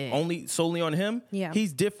 Okay, yeah. Only solely on him. Yeah,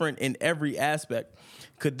 he's different in every aspect.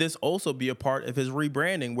 Could this also be a part of his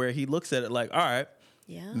rebranding, where he looks at it like, all right,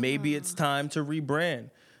 maybe it's time to rebrand.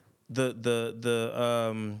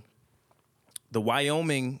 The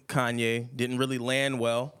Wyoming Kanye didn't really land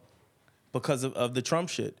well because of the Trump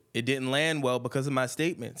shit. It didn't land well because of my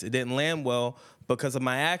statements. It didn't land well because of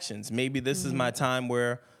my actions. Maybe this is my time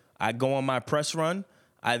where I go on my press run.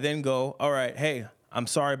 I then go, all right, hey, I'm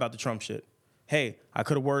sorry about the Trump shit. Hey, I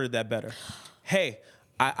could have worded that better. Hey,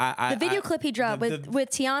 the video clip he dropped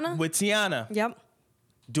with Tiana? With Tiana. Yep.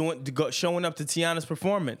 Showing up to Tiana's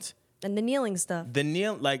performance. And the kneeling stuff.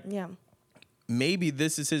 Maybe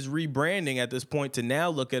this is his rebranding at this point to now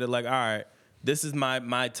look at it like, all right, this is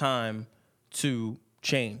my time to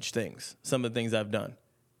change things. Some of the things I've done.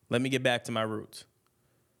 Let me get back to my roots.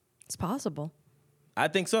 It's possible. I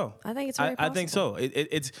think so. I think it's very possible. I think so.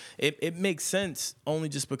 It makes sense only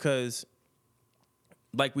just because,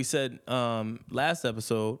 like we said last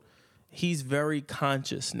episode, he's very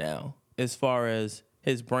conscious now as far as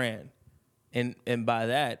his brand. And by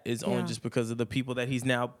that is only just because of the people that he's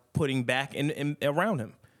now putting back in around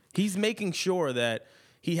him. He's making sure that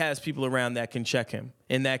he has people around that can check him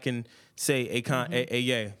and that can say,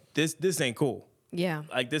 this ain't cool. Yeah.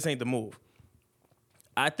 Like, this ain't the move.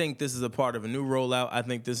 I think this is a part of a new rollout. I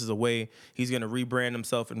think this is a way he's going to rebrand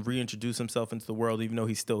himself and reintroduce himself into the world, even though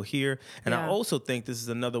he's still here. And I also think this is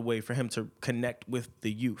another way for him to connect with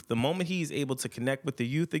the youth. The moment he's able to connect with the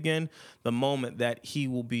youth again, the moment that he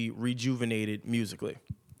will be rejuvenated musically.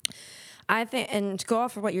 I think, and to go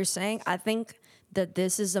off of what you're saying, I think that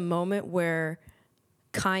this is a moment where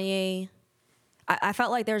Kanye... I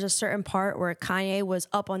felt like there's a certain part where Kanye was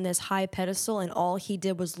up on this high pedestal and all he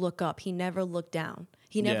did was look up. He never looked down.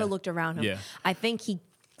 He never looked around him. Yeah. I think he's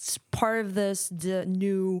part of the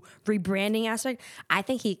new rebranding aspect. I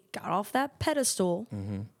think he got off that pedestal,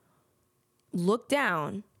 looked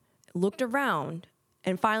down, looked around,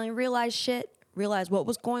 and finally realized what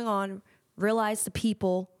was going on, realized the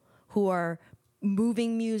people who are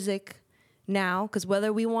moving music now, because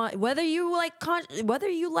whether you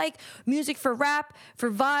like music for rap,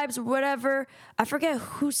 for vibes, or whatever, I forget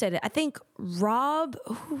who said it. I think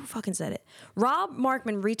who fucking said it? Rob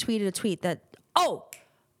Markman retweeted a tweet that,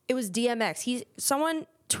 it was DMX. Someone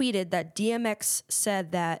tweeted that DMX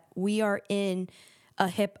said that we are in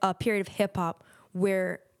a period of hip hop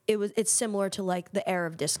where it's similar to like the era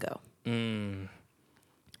of disco.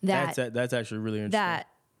 That's actually really interesting.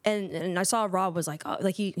 And I saw Rob was like,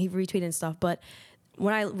 he retweeted and stuff. But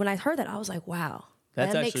when I heard that, I was like, wow,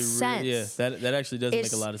 That's that actually makes sense. Yeah, that actually does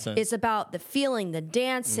make a lot of sense. It's about the feeling, the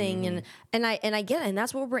dancing, and I get it, and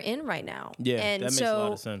that's what we're in right now. Yeah, and that makes so a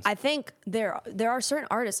lot of sense. I think there are certain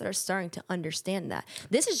artists that are starting to understand that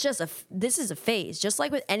this is just this is a phase, just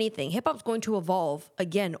like with anything. Hip hop's going to evolve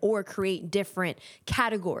again or create different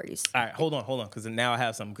categories. All right, hold on, because now I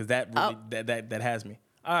have something because that really, that has me.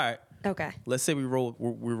 All right, Okay, let's say we roll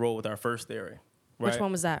with our first theory. Right? which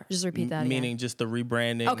one was that? Just repeat that. Meaning just the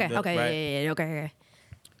rebranding. Okay, right? yeah, okay.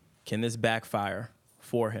 Can this backfire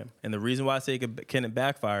for him? And the reason why I say can it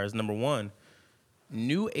backfire is, number one,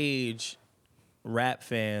 new age rap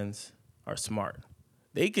fans are smart.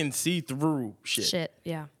 They can see through shit.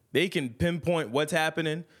 Yeah. They can pinpoint what's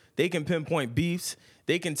happening. They can pinpoint beefs.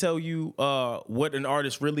 They can tell you what an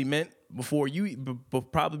artist really meant before you,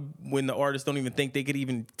 probably when the artists don't even think they could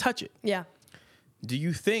even touch it. Yeah. Do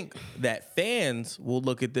you think that fans will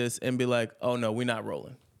look at this and be like, oh no, we're not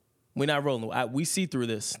rolling? We're not rolling. We see through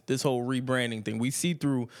this whole rebranding thing. We see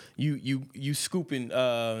through you scooping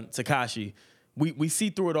Tekashi. We see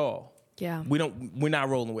through it all. Yeah. We're not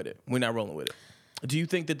rolling with it. We're not rolling with it. Do you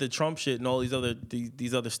think that the Trump shit and all these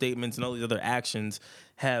other statements and all these other actions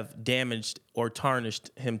have damaged or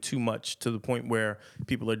tarnished him too much to the point where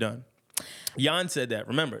people are done? Jan said that.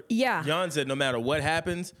 Remember? Yeah. Jan said no matter what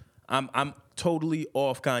happens, I'm totally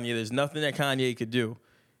off Kanye. There's nothing that Kanye could do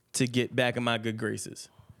to get back in my good graces.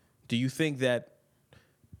 Do you think that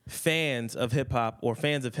fans of hip hop or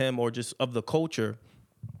fans of him or just of the culture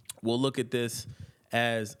will look at this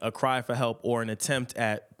as a cry for help or an attempt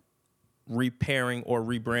at repairing or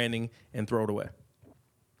rebranding and throw it away?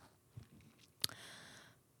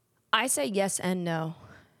 I say yes and no.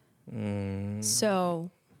 So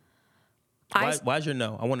Why's your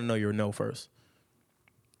no? I want to know your no first.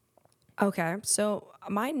 Okay, so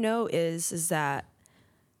my no is that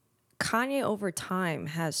Kanye over time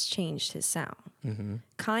has changed his sound. Mm-hmm.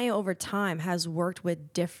 Kanye over time has worked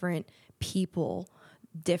with different people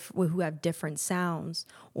who have different sounds,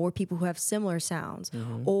 or people who have similar sounds,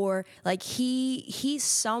 or like he's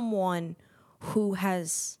someone who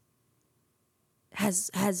has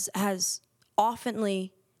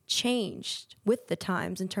oftenly changed with the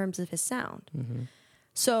times in terms of his sound. Mm-hmm.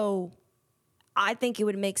 So I think it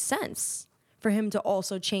would make sense for him to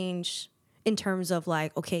also change in terms of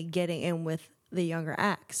like, okay, getting in with the younger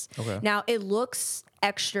acts. Okay. Now it looks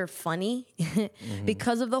extra funny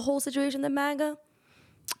because of the whole situation, the MAGA,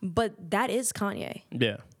 but that is Kanye.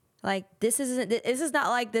 Yeah. Like this is not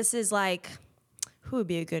like, this is like, who would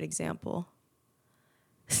be a good example?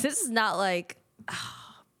 This is not like,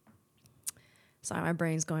 sorry, my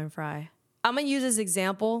brain's going fry. I'm gonna use this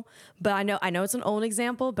example, but I know it's an old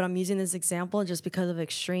example, but I'm using this example just because of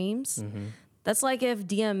extremes. Mm-hmm. That's like if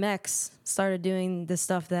DMX started doing the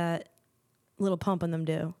stuff that Lil Pump and them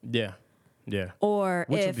do. Yeah. Yeah. Or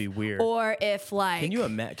which if, would be weird. Or if like Can you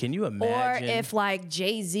imagine? Or if like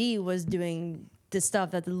Jay-Z was doing the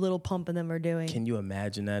stuff that the Lil Pump and them are doing. Can you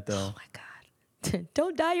imagine that though? Oh my God.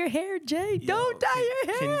 Don't dye your hair, Jay. Don't dye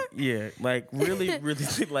your hair. Yeah, like really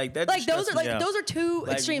like that. Like those are two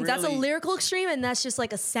extremes. Really, that's a lyrical extreme, and that's just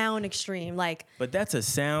like a sound extreme. Like, but that's a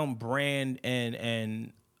sound brand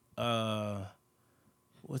and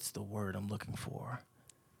what's the word I'm looking for?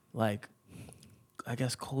 Like, I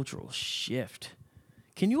guess cultural shift.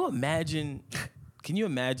 Can you imagine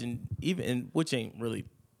even which ain't really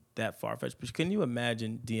that far fetched, but can you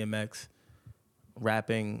imagine DMX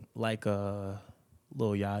rapping like a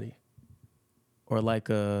Lil Yachty or like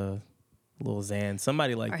a Lil Xan,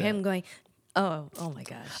 somebody like or that? Or him going, oh my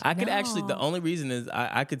gosh. I could actually, the only reason is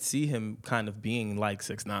I could see him kind of being like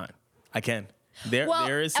 6ix9ine. I can.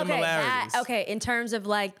 There is similarities. Okay, in terms of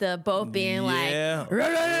like the both being like that,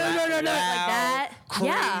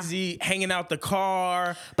 crazy, hanging out the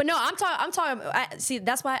car. But no, I'm talking. See,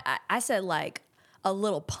 that's why I said like a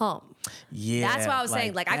Lil Pump. Yeah, that's why I was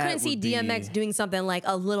saying. Like, I couldn't see DMX doing something like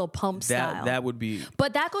a Lil Pump style. That would be.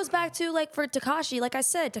 But that goes back to like for Tekashi. Like I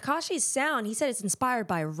said, Tekashi's sound. He said it's inspired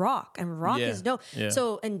by rock, and rock is dope. Yeah.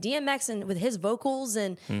 So and DMX and with his vocals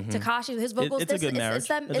and Tekashi with his vocals, it's a good marriage. It's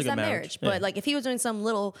that marriage. Yeah. But like if he was doing some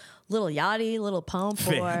little Yachty, Little Pump,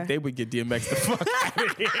 or they would get DMX the fuck out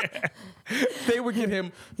of here. They would get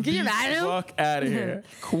him the fuck out of here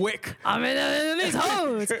quick. I'm in these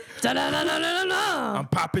hoes. I'm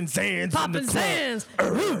popping Zans. Popping Zans.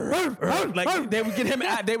 Like they would get him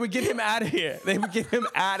out. They would get him out of here. They would get him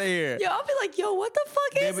out of here. Yo, I'll be like, yo, what the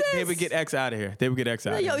fuck is this? They would get X out of here. They would get X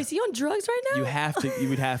out. Yo, is he on drugs right now? You have to. You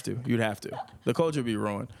would have to. You'd have to. The culture would be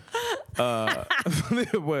ruined.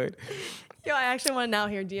 It would. Yo, I actually want to now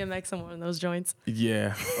hear DMX on one of those joints.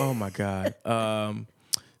 Yeah. Oh my God.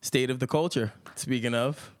 State of the culture. Speaking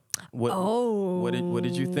of. What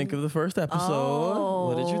did you think of the first episode?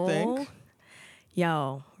 What did you think?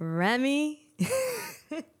 Yo, Remy.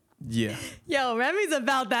 Yeah. Yo, Remy's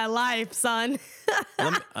about that life, son.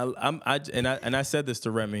 I said this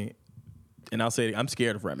to Remy, and I'll say it, I'm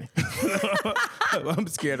scared of Remy. I'm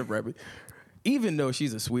scared of Remy. Even though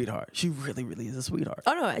she's a sweetheart, she really, really is a sweetheart.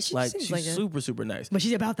 Oh no, she's she's super, super nice. But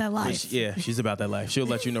she's about that life. She's about that life. She'll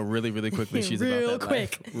let you know really, really quickly. She's about that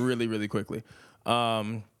life. Really, really quickly.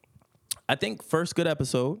 I think first good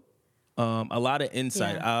episode. A lot of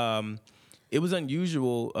insight. Yeah. It was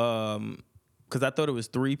unusual because I thought it was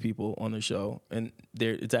 3 people on the show, and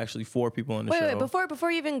it's actually 4 people on the show. Wait,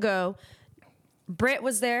 before you even go, Britt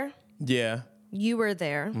was there. Yeah. You were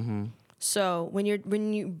there. Mm-hmm. So when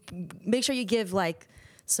you make sure you give like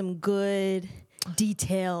some good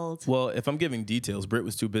detailed. Well, if I'm giving details, Britt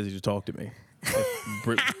was too busy to talk to me.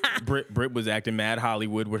 Britt was acting mad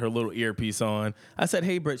Hollywood with her little earpiece on. I said,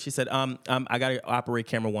 "Hey, Britt." She said, I gotta operate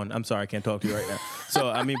camera 1. I'm sorry, I can't talk to you right now."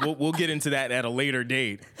 So I mean, we'll get into that at a later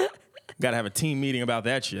date. Got to have a team meeting about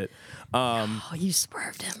that shit. You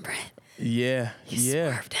swerved him, Britt. Yeah,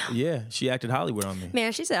 swerved him. Yeah. She acted Hollywood on me.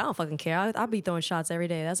 Man, she said, "I don't fucking care. I'll be throwing shots every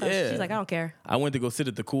day." That's how she's like, "I don't care." I went to go sit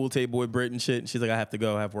at the cool table with Britt and shit, and she's like, "I have to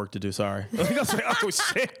go. I have work to do. Sorry." I was like, "Oh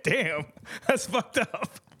shit, damn, that's fucked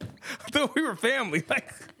up." I thought we were family. Like,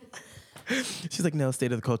 she's like, "No,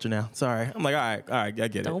 state of the culture now. Sorry." I'm like, all right, I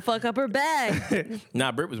get it. Don't fuck up her bag.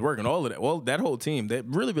 Nah, Britt was working all of that. Well, that whole team, that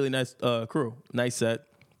really, really nice crew, nice set.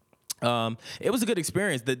 It was a good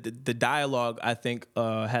experience. The dialogue, I think,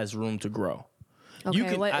 has room to grow.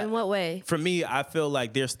 Okay, in what way? For me, I feel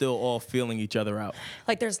like they're still all feeling each other out.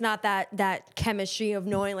 Like there's not that chemistry of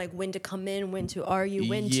knowing like when to come in, when to argue,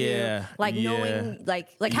 when to knowing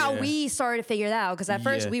like how we started to figure that out. Because at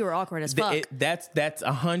first we were awkward as fuck. That's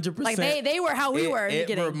 100%. Like they were how we were in the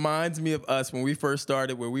beginning. It reminds me of us when we first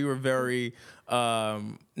started, where we were very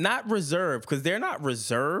not reserved, because they're not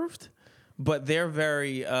reserved. But they're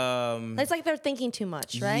very. It's like they're thinking too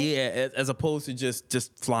much, right? Yeah, as opposed to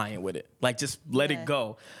just flying with it, like just let it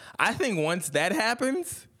go. I think once that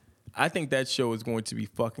happens, I think that show is going to be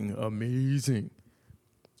fucking amazing.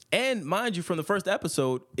 And mind you, from the first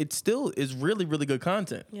episode, it still is really, really good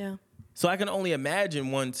content. Yeah. So I can only imagine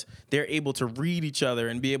once they're able to read each other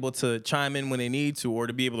and be able to chime in when they need to, or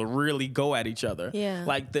to be able to really go at each other. Yeah.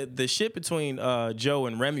 Like the shit between Joe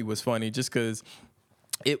and Remy was funny, just because.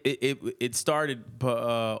 It started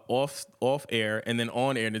off air and then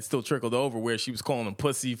on air, and it still trickled over where she was calling him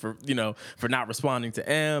pussy for not responding to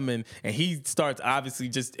M, and he starts obviously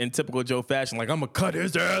just in typical Joe fashion, like, "I'm gonna cut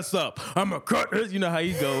his ass up. I'm gonna cut his," you know how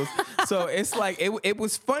he goes. So it's like it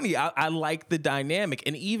was funny. I like the dynamic,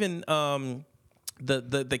 and even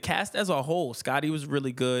the cast as a whole. Scotty was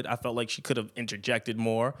really good. I felt like she could have interjected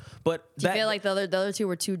more, but do you feel like the other two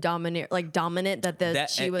were too dominant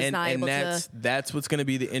that she was not able to? That's what's going to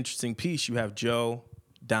be the interesting piece. You have Joe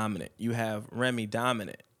dominant, you have Remy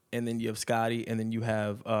dominant, and then you have Scotty, and then you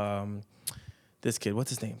have this kid.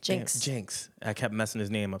 What's his name? Jinx. I kept messing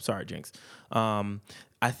his name up. Sorry, Jinx. I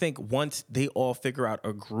think once they all figure out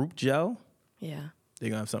a group gel, they're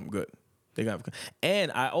gonna have something good.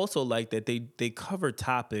 And I also like that they cover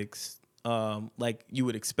topics like you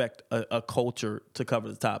would expect a culture to cover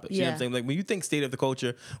the topics. You know what I'm saying? Like when you think state of the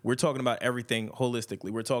culture, we're talking about everything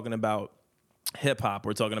holistically. We're talking about hip hop.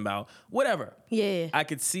 We're talking about whatever. Yeah. I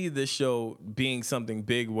could see this show being something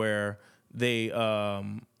big where they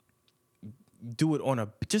do it on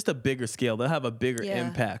just a bigger scale. They'll have a bigger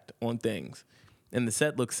impact on things. And the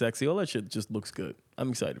set looks sexy. All that shit just looks good.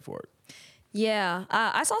 I'm excited for it. Yeah,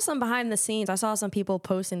 I saw some behind the scenes. I saw some people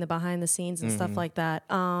posting the behind the scenes and stuff like that.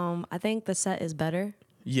 I think the set is better.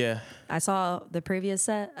 Yeah. I saw the previous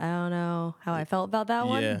set. I don't know how I felt about that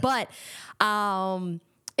one, but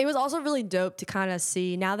it was also really dope to kind of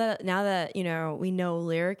see now that we know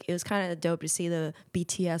Lyric. It was kind of dope to see the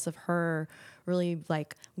BTS of her really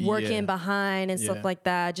like working behind and stuff like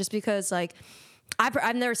that. Just because like.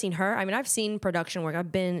 I've never seen her. I mean, I've seen production work.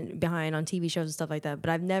 I've been behind on TV shows and stuff like that, but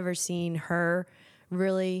I've never seen her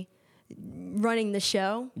really running the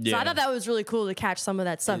show. Yeah. So I thought that was really cool to catch some of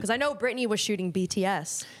that stuff, because I know Britney was shooting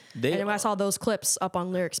BTS. And then I saw those clips up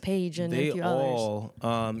on Lyric's page and a few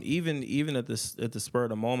others. Even at the spur of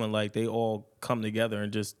the moment, like they all come together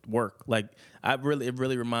and just work. Like it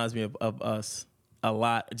really reminds me of us a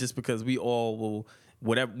lot, just because we all will.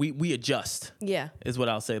 Whatever we adjust, is what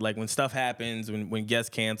I'll say. Like when stuff happens, when guests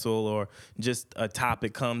cancel, or just a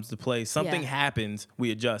topic comes to play, something happens, we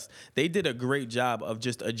adjust. They did a great job of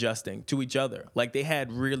just adjusting to each other. Like they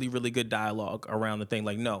had really, really good dialogue around the thing.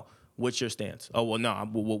 Like, no, What's your stance? Oh well, no,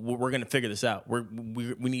 we're gonna figure this out.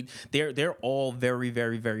 We need. They're all very,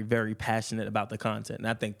 very, very, very passionate about the content, and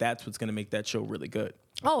I think that's what's gonna make that show really good.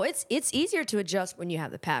 Oh, it's easier to adjust when you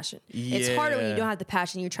have the passion. Yeah. It's harder when you don't have the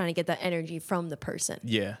passion. You're trying to get that energy from the person.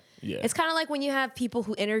 Yeah. It's kind of like when you have people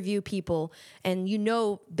who interview people and you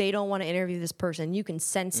know they don't want to interview this person. You can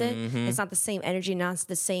sense it. Mm-hmm. It's not the same energy, not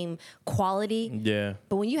the same quality. Yeah.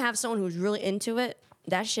 But when you have someone who's really into it,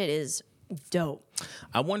 that shit is dope.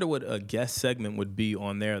 I wonder what a guest segment would be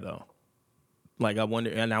on there though. Like I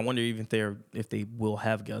wonder even if they will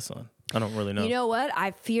have guests on. I don't really know. You know what?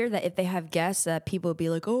 I fear that if they have guests, that people will be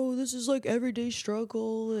like, "Oh, this is like everyday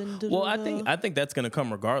struggle." And well, I think that's gonna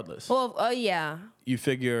come regardless. Well, yeah. You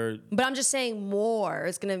figure, but I'm just saying more.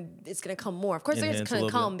 It's gonna come more. Of course, it's gonna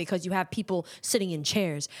come because you have people sitting in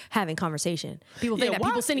chairs having conversation. People think that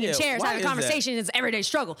people sitting in chairs having conversation is everyday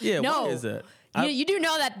struggle. Yeah, no. Why is that? You do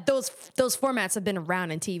know that those formats have been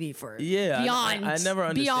around in TV for beyond I never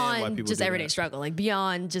understand why people just do everyday that. struggle, like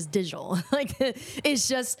beyond just digital. Like it's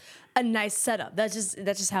just a nice setup. That's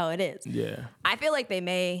just how it is. Yeah. I feel like they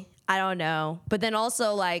may. I don't know, but then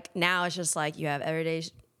also like now it's just like you have everyday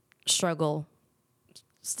struggle,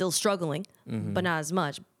 still struggling, but not as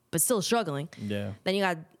much, but still struggling. Yeah. Then you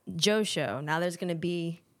got Joe's show. Now there's gonna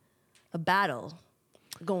be a battle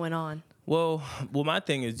going on. Well, my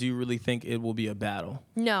thing is, do you really think it will be a battle?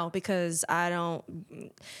 No, because I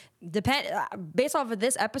don't depend based off of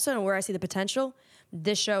this episode and where I see the potential.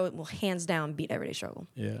 This show will hands down beat Everyday Struggle.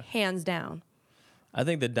 Yeah, hands down. I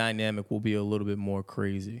think the dynamic will be a little bit more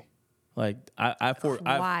crazy. Like I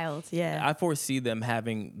foresee them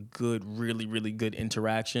having good, really, really good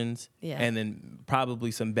interactions, and then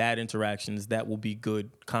probably some bad interactions that will be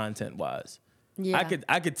good content wise. Yeah.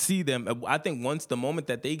 I could see them. I think once the moment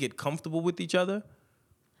that they get comfortable with each other,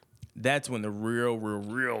 that's when the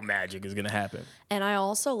real magic is gonna happen. And I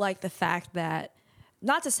also like the fact that,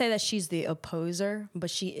 not to say that she's the opposer, but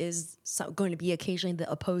she is going to be occasionally the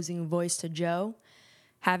opposing voice to Joe.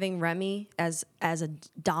 Having Remy as a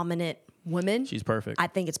dominant woman, she's perfect. I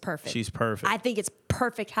think it's perfect. She's perfect. I think it's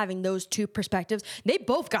perfect having those two perspectives. They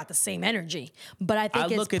both got the same energy, but I think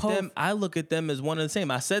I look at them as one and the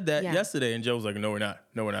same. I said that yesterday, and Joe was like, "No, we're not.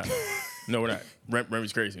 No, we're not. No, we're not.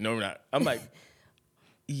 Remy's crazy. No, we're not." I'm like,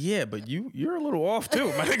 "Yeah, but you're a little off too.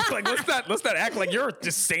 Like, let's not act like you're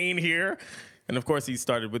just sane here." And of course, he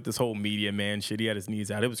started with this whole media man shit. He had his knees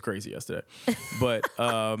out. It was crazy yesterday. But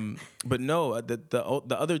no,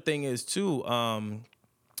 the other thing is too.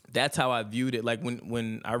 That's how I viewed it. Like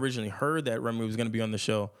when I originally heard that Remy was going to be on the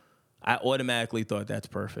show, I automatically thought that's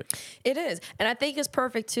perfect. It is, and I think it's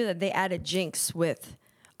perfect too that they added Jinx with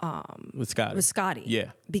Scotty. With Scotty,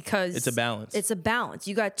 yeah, because it's a balance. It's a balance.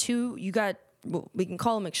 You got two. Well, we can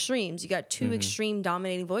call them extremes. You got two extreme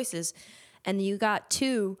dominating voices, and you got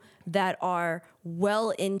two that are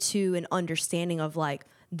well into an understanding of like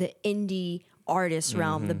the indie artist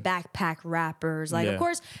realm, the backpack rappers. Like, of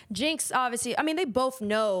course, Jinx, obviously, I mean, they both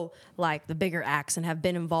know like the bigger acts and have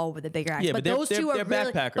been involved with the bigger acts. Yeah, but those two are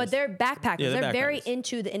really, backpackers. But they're backpackers. Yeah, they're very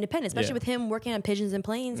into the independent, especially with him working on Pigeons and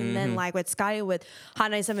Planes, and then like with Scotty with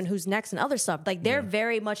Hot 97, Who's Next, and other stuff. Like they're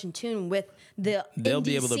very much in tune with the They'll indie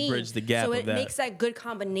be able scene. to bridge the gap. So it makes that good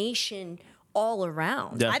combination all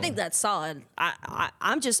around. Definitely. I think that's solid.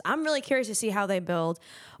 I'm really curious to see how they build,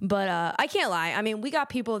 but I can't lie. I mean, we got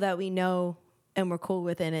people that we know and we're cool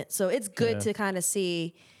within it, so it's good to kind of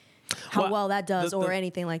see how well that does or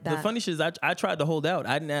anything like that. The funny shit is I tried to hold out.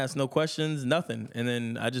 I didn't ask no questions, nothing, and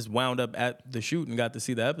then I just wound up at the shoot and got to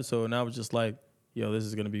see the episode, and I was just like, yo, this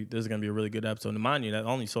is gonna be a really good episode. And mind you, I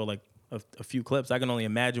only saw like a few clips. I can only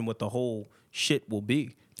imagine what the whole shit will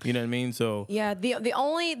be. You know what I mean? So yeah, the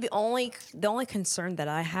only concern that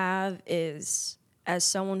I have is, as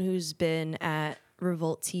someone who's been at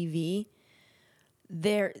Revolt TV,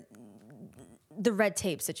 the red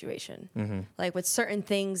tape situation, like with certain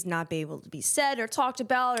things not be able to be said or talked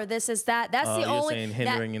about, or this is that. That's the only saying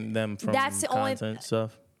hindering them from content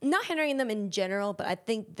stuff. Not hindering them in general, but I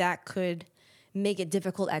think that could make it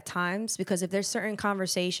difficult at times, because if there's certain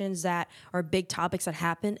conversations that are big topics that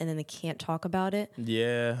happen and then they can't talk about it,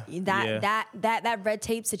 that red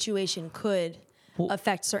tape situation could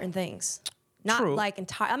affect certain things. Not true. Like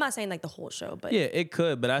I'm not saying like the whole show, but yeah, it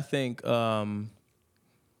could. But I think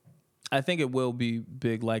it will be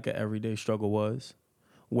big, like an Everyday Struggle was,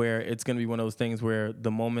 where it's going to be one of those things where the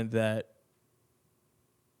moment that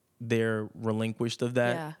they're relinquished of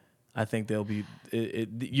that. Yeah. I think it'll be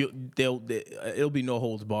no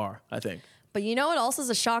holds bar, I think. But you know what else is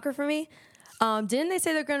a shocker for me? Didn't they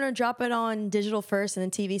say they're going to drop it on digital first and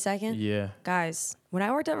then TV second? Yeah. Guys, when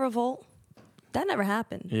I worked at Revolt, that never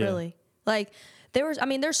happened, really. Like, there's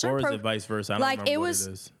certain. Or is it vice versa? I don't remember what it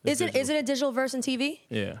is. Is it a digital verse on TV?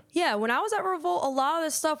 Yeah. Yeah. When I was at Revolt, a lot of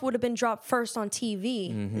this stuff would have been dropped first on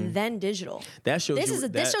TV, then digital. That shows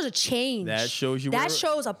This shows a change. That shows you. That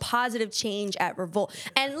shows a positive change at Revolt.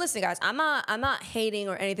 And listen, guys, I'm not hating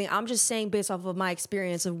or anything. I'm just saying based off of my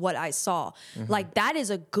experience of what I saw. Like that is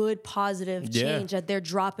a good positive change that they're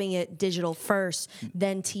dropping it digital first,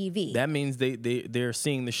 then TV. That means they're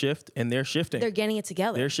seeing the shift and they're shifting. They're getting it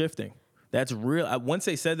together. They're shifting. That's real. Once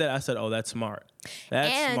they said that, I said, "Oh, that's smart.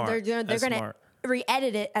 That's smart." And they're going to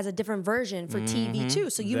re-edit it as a different version for TV too.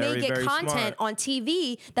 So you may get content on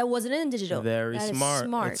TV that wasn't in digital. Very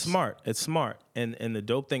smart. It's smart. And the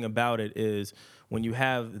dope thing about it is when you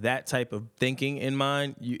have that type of thinking in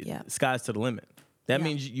mind, sky's to the limit. That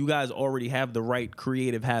means you guys already have the right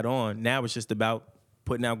creative hat on. Now it's just about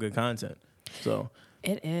putting out good content. So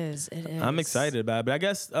it is. I'm excited about it. But I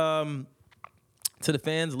guess to the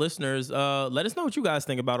fans, listeners, let us know what you guys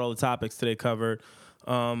think about all the topics today covered.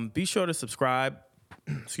 Be sure to subscribe.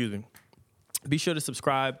 Excuse me. Be sure to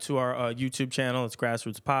subscribe to our YouTube channel. It's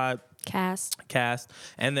Grassroots Pod. Cast.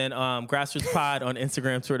 And then Grassroots Pod on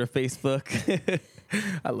Instagram, Twitter, Facebook.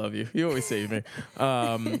 I love you. You always save me.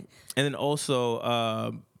 And then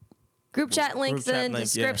also group chat links in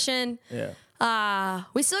description. Yeah.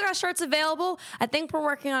 We still got shirts available. I think we're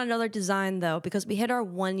working on another design though because we hit our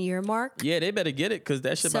 1 year mark. Yeah, they better get it because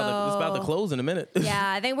that shit it's about to close in a minute.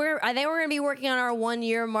 Yeah, I think we're gonna be working on our 1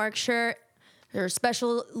 year mark shirt or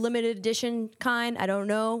special limited edition kind. I don't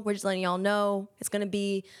know. We're just letting y'all know it's gonna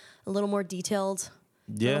be a little more detailed,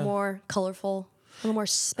 a little more colorful, a little more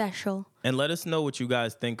special. And let us know what you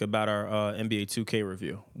guys think about our NBA 2K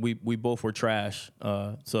review. We both were trash,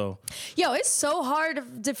 so. Yo, it's so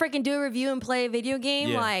hard to freaking do a review and play a video game.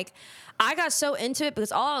 Yeah. Like, I got so into it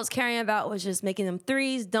because all I was caring about was just making them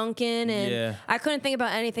threes, dunking, and I couldn't think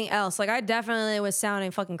about anything else. Like, I definitely was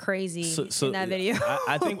sounding fucking crazy in that video.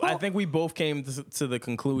 I think we both came to the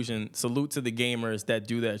conclusion. Salute to the gamers that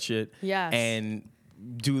do that shit. Yes. And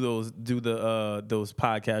do those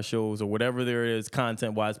podcast shows or whatever there is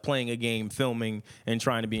content wise, playing a game, filming, and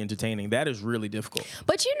trying to be entertaining. That is really difficult.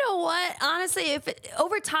 But you know what? Honestly,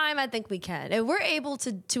 over time, I think we can. If we're able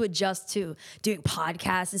to adjust to doing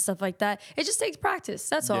podcasts and stuff like that, it just takes practice.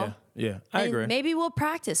 That's all. Yeah, I agree. Maybe we'll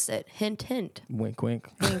practice it. Hint, hint. Wink, wink.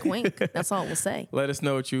 Wink, wink. That's all we'll say. Let us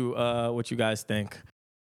know what you guys think.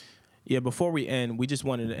 Yeah, before we end, we just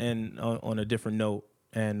wanted to end on a different note.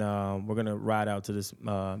 And we're going to ride out to this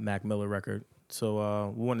Mac Miller record.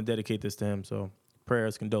 So we want to dedicate this to him. So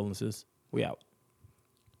prayers, condolences. We out.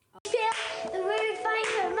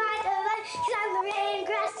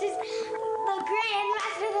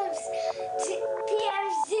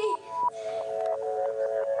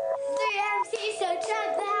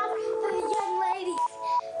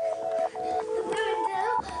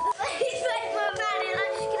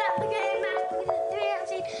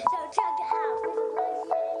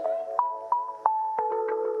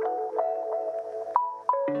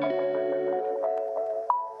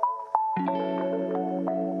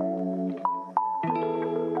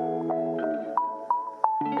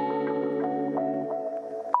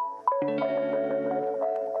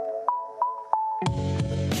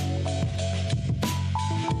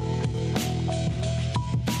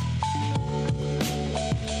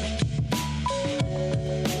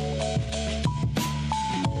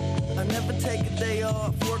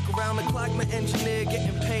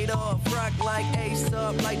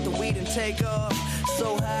 Take off,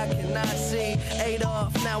 so high I cannot see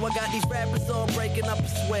Adolf. Now I got these rappers all breaking up a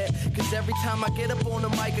sweat. Cause every time I get up on the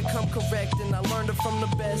mic I come correct. And I learned it from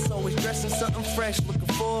the best. Always dressing something fresh.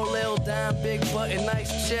 Looking for a little dime, big button,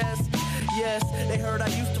 nice chest. Yes, they heard I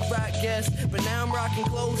used to rock Guess, but now I'm rocking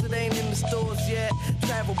clothes that ain't in the stores yet.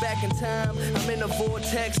 Travel back in time, I'm in a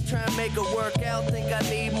vortex, trying to make it work out, think I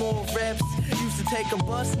need more reps. Used to take a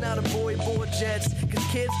bus, now the boy board jets. Cause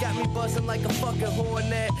kids got me buzzing like a fucking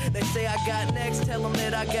hornet. They say I got next, tell them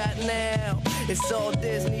that I got now. It's all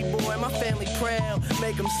Disney, boy, my family proud.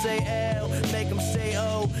 Make them say L, make them say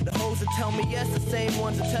O. The hoes that tell me yes, the same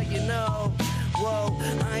ones that tell you no. Whoa,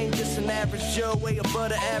 I ain't just an average Joe, way above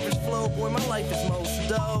the average flow. Boy, my life is most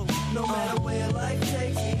dope. No matter where life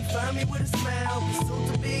takes me, find me with a smile. Be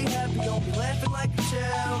soon to be happy, don't be laughing like a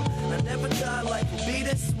child. I never thought life would be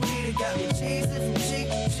this sweet. It got me cheesy from cheek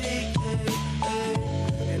to cheek, hey, hey.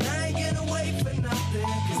 And I ain't gonna wait for nothing,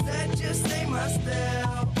 cause that just ain't my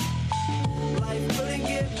style. Life couldn't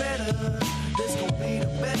get better, this gon' be the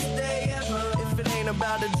best day ever. If it ain't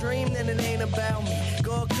about a dream, then it ain't about me.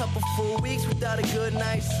 Go a couple full weeks without a good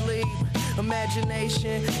night's sleep.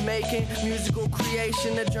 Imagination, making musical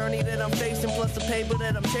creation. The journey that I'm facing, plus the paper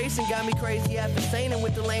that I'm chasing, got me crazy after saying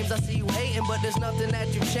with the lames I see you hating. But there's nothing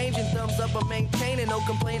that you're changing. Thumbs up, I'm maintaining. No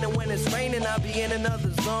complaining when it's raining. I'll be in another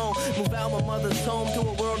zone. Move out my mother's home to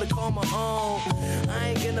a world to call my own. I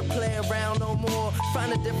ain't gonna play around no more.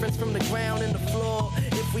 Find a difference from the ground and the floor.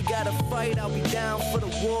 If we gotta fight, I'll be down for the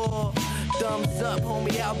war. Thumbs up,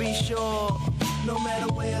 homie, I'll be sure. No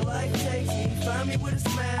matter where life takes me, find me with a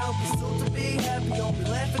smile. Pursuit to be happy, don't be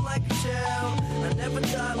laughing like a child. I never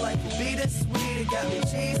thought life would be this sweet. It got me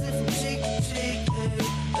cheesy from cheek to cheek, hey,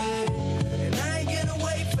 hey. And I ain't gonna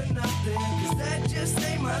wait for nothing, cause that just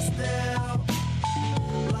ain't my style.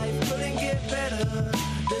 Life couldn't get better,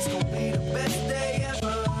 this gon' be the best day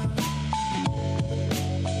ever.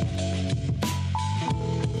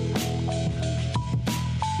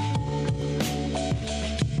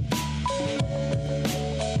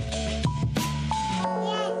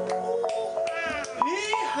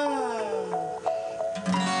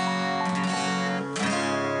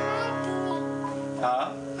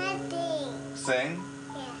 Huh? Sing?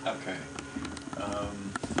 Yeah. Okay.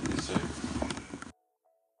 Let me see.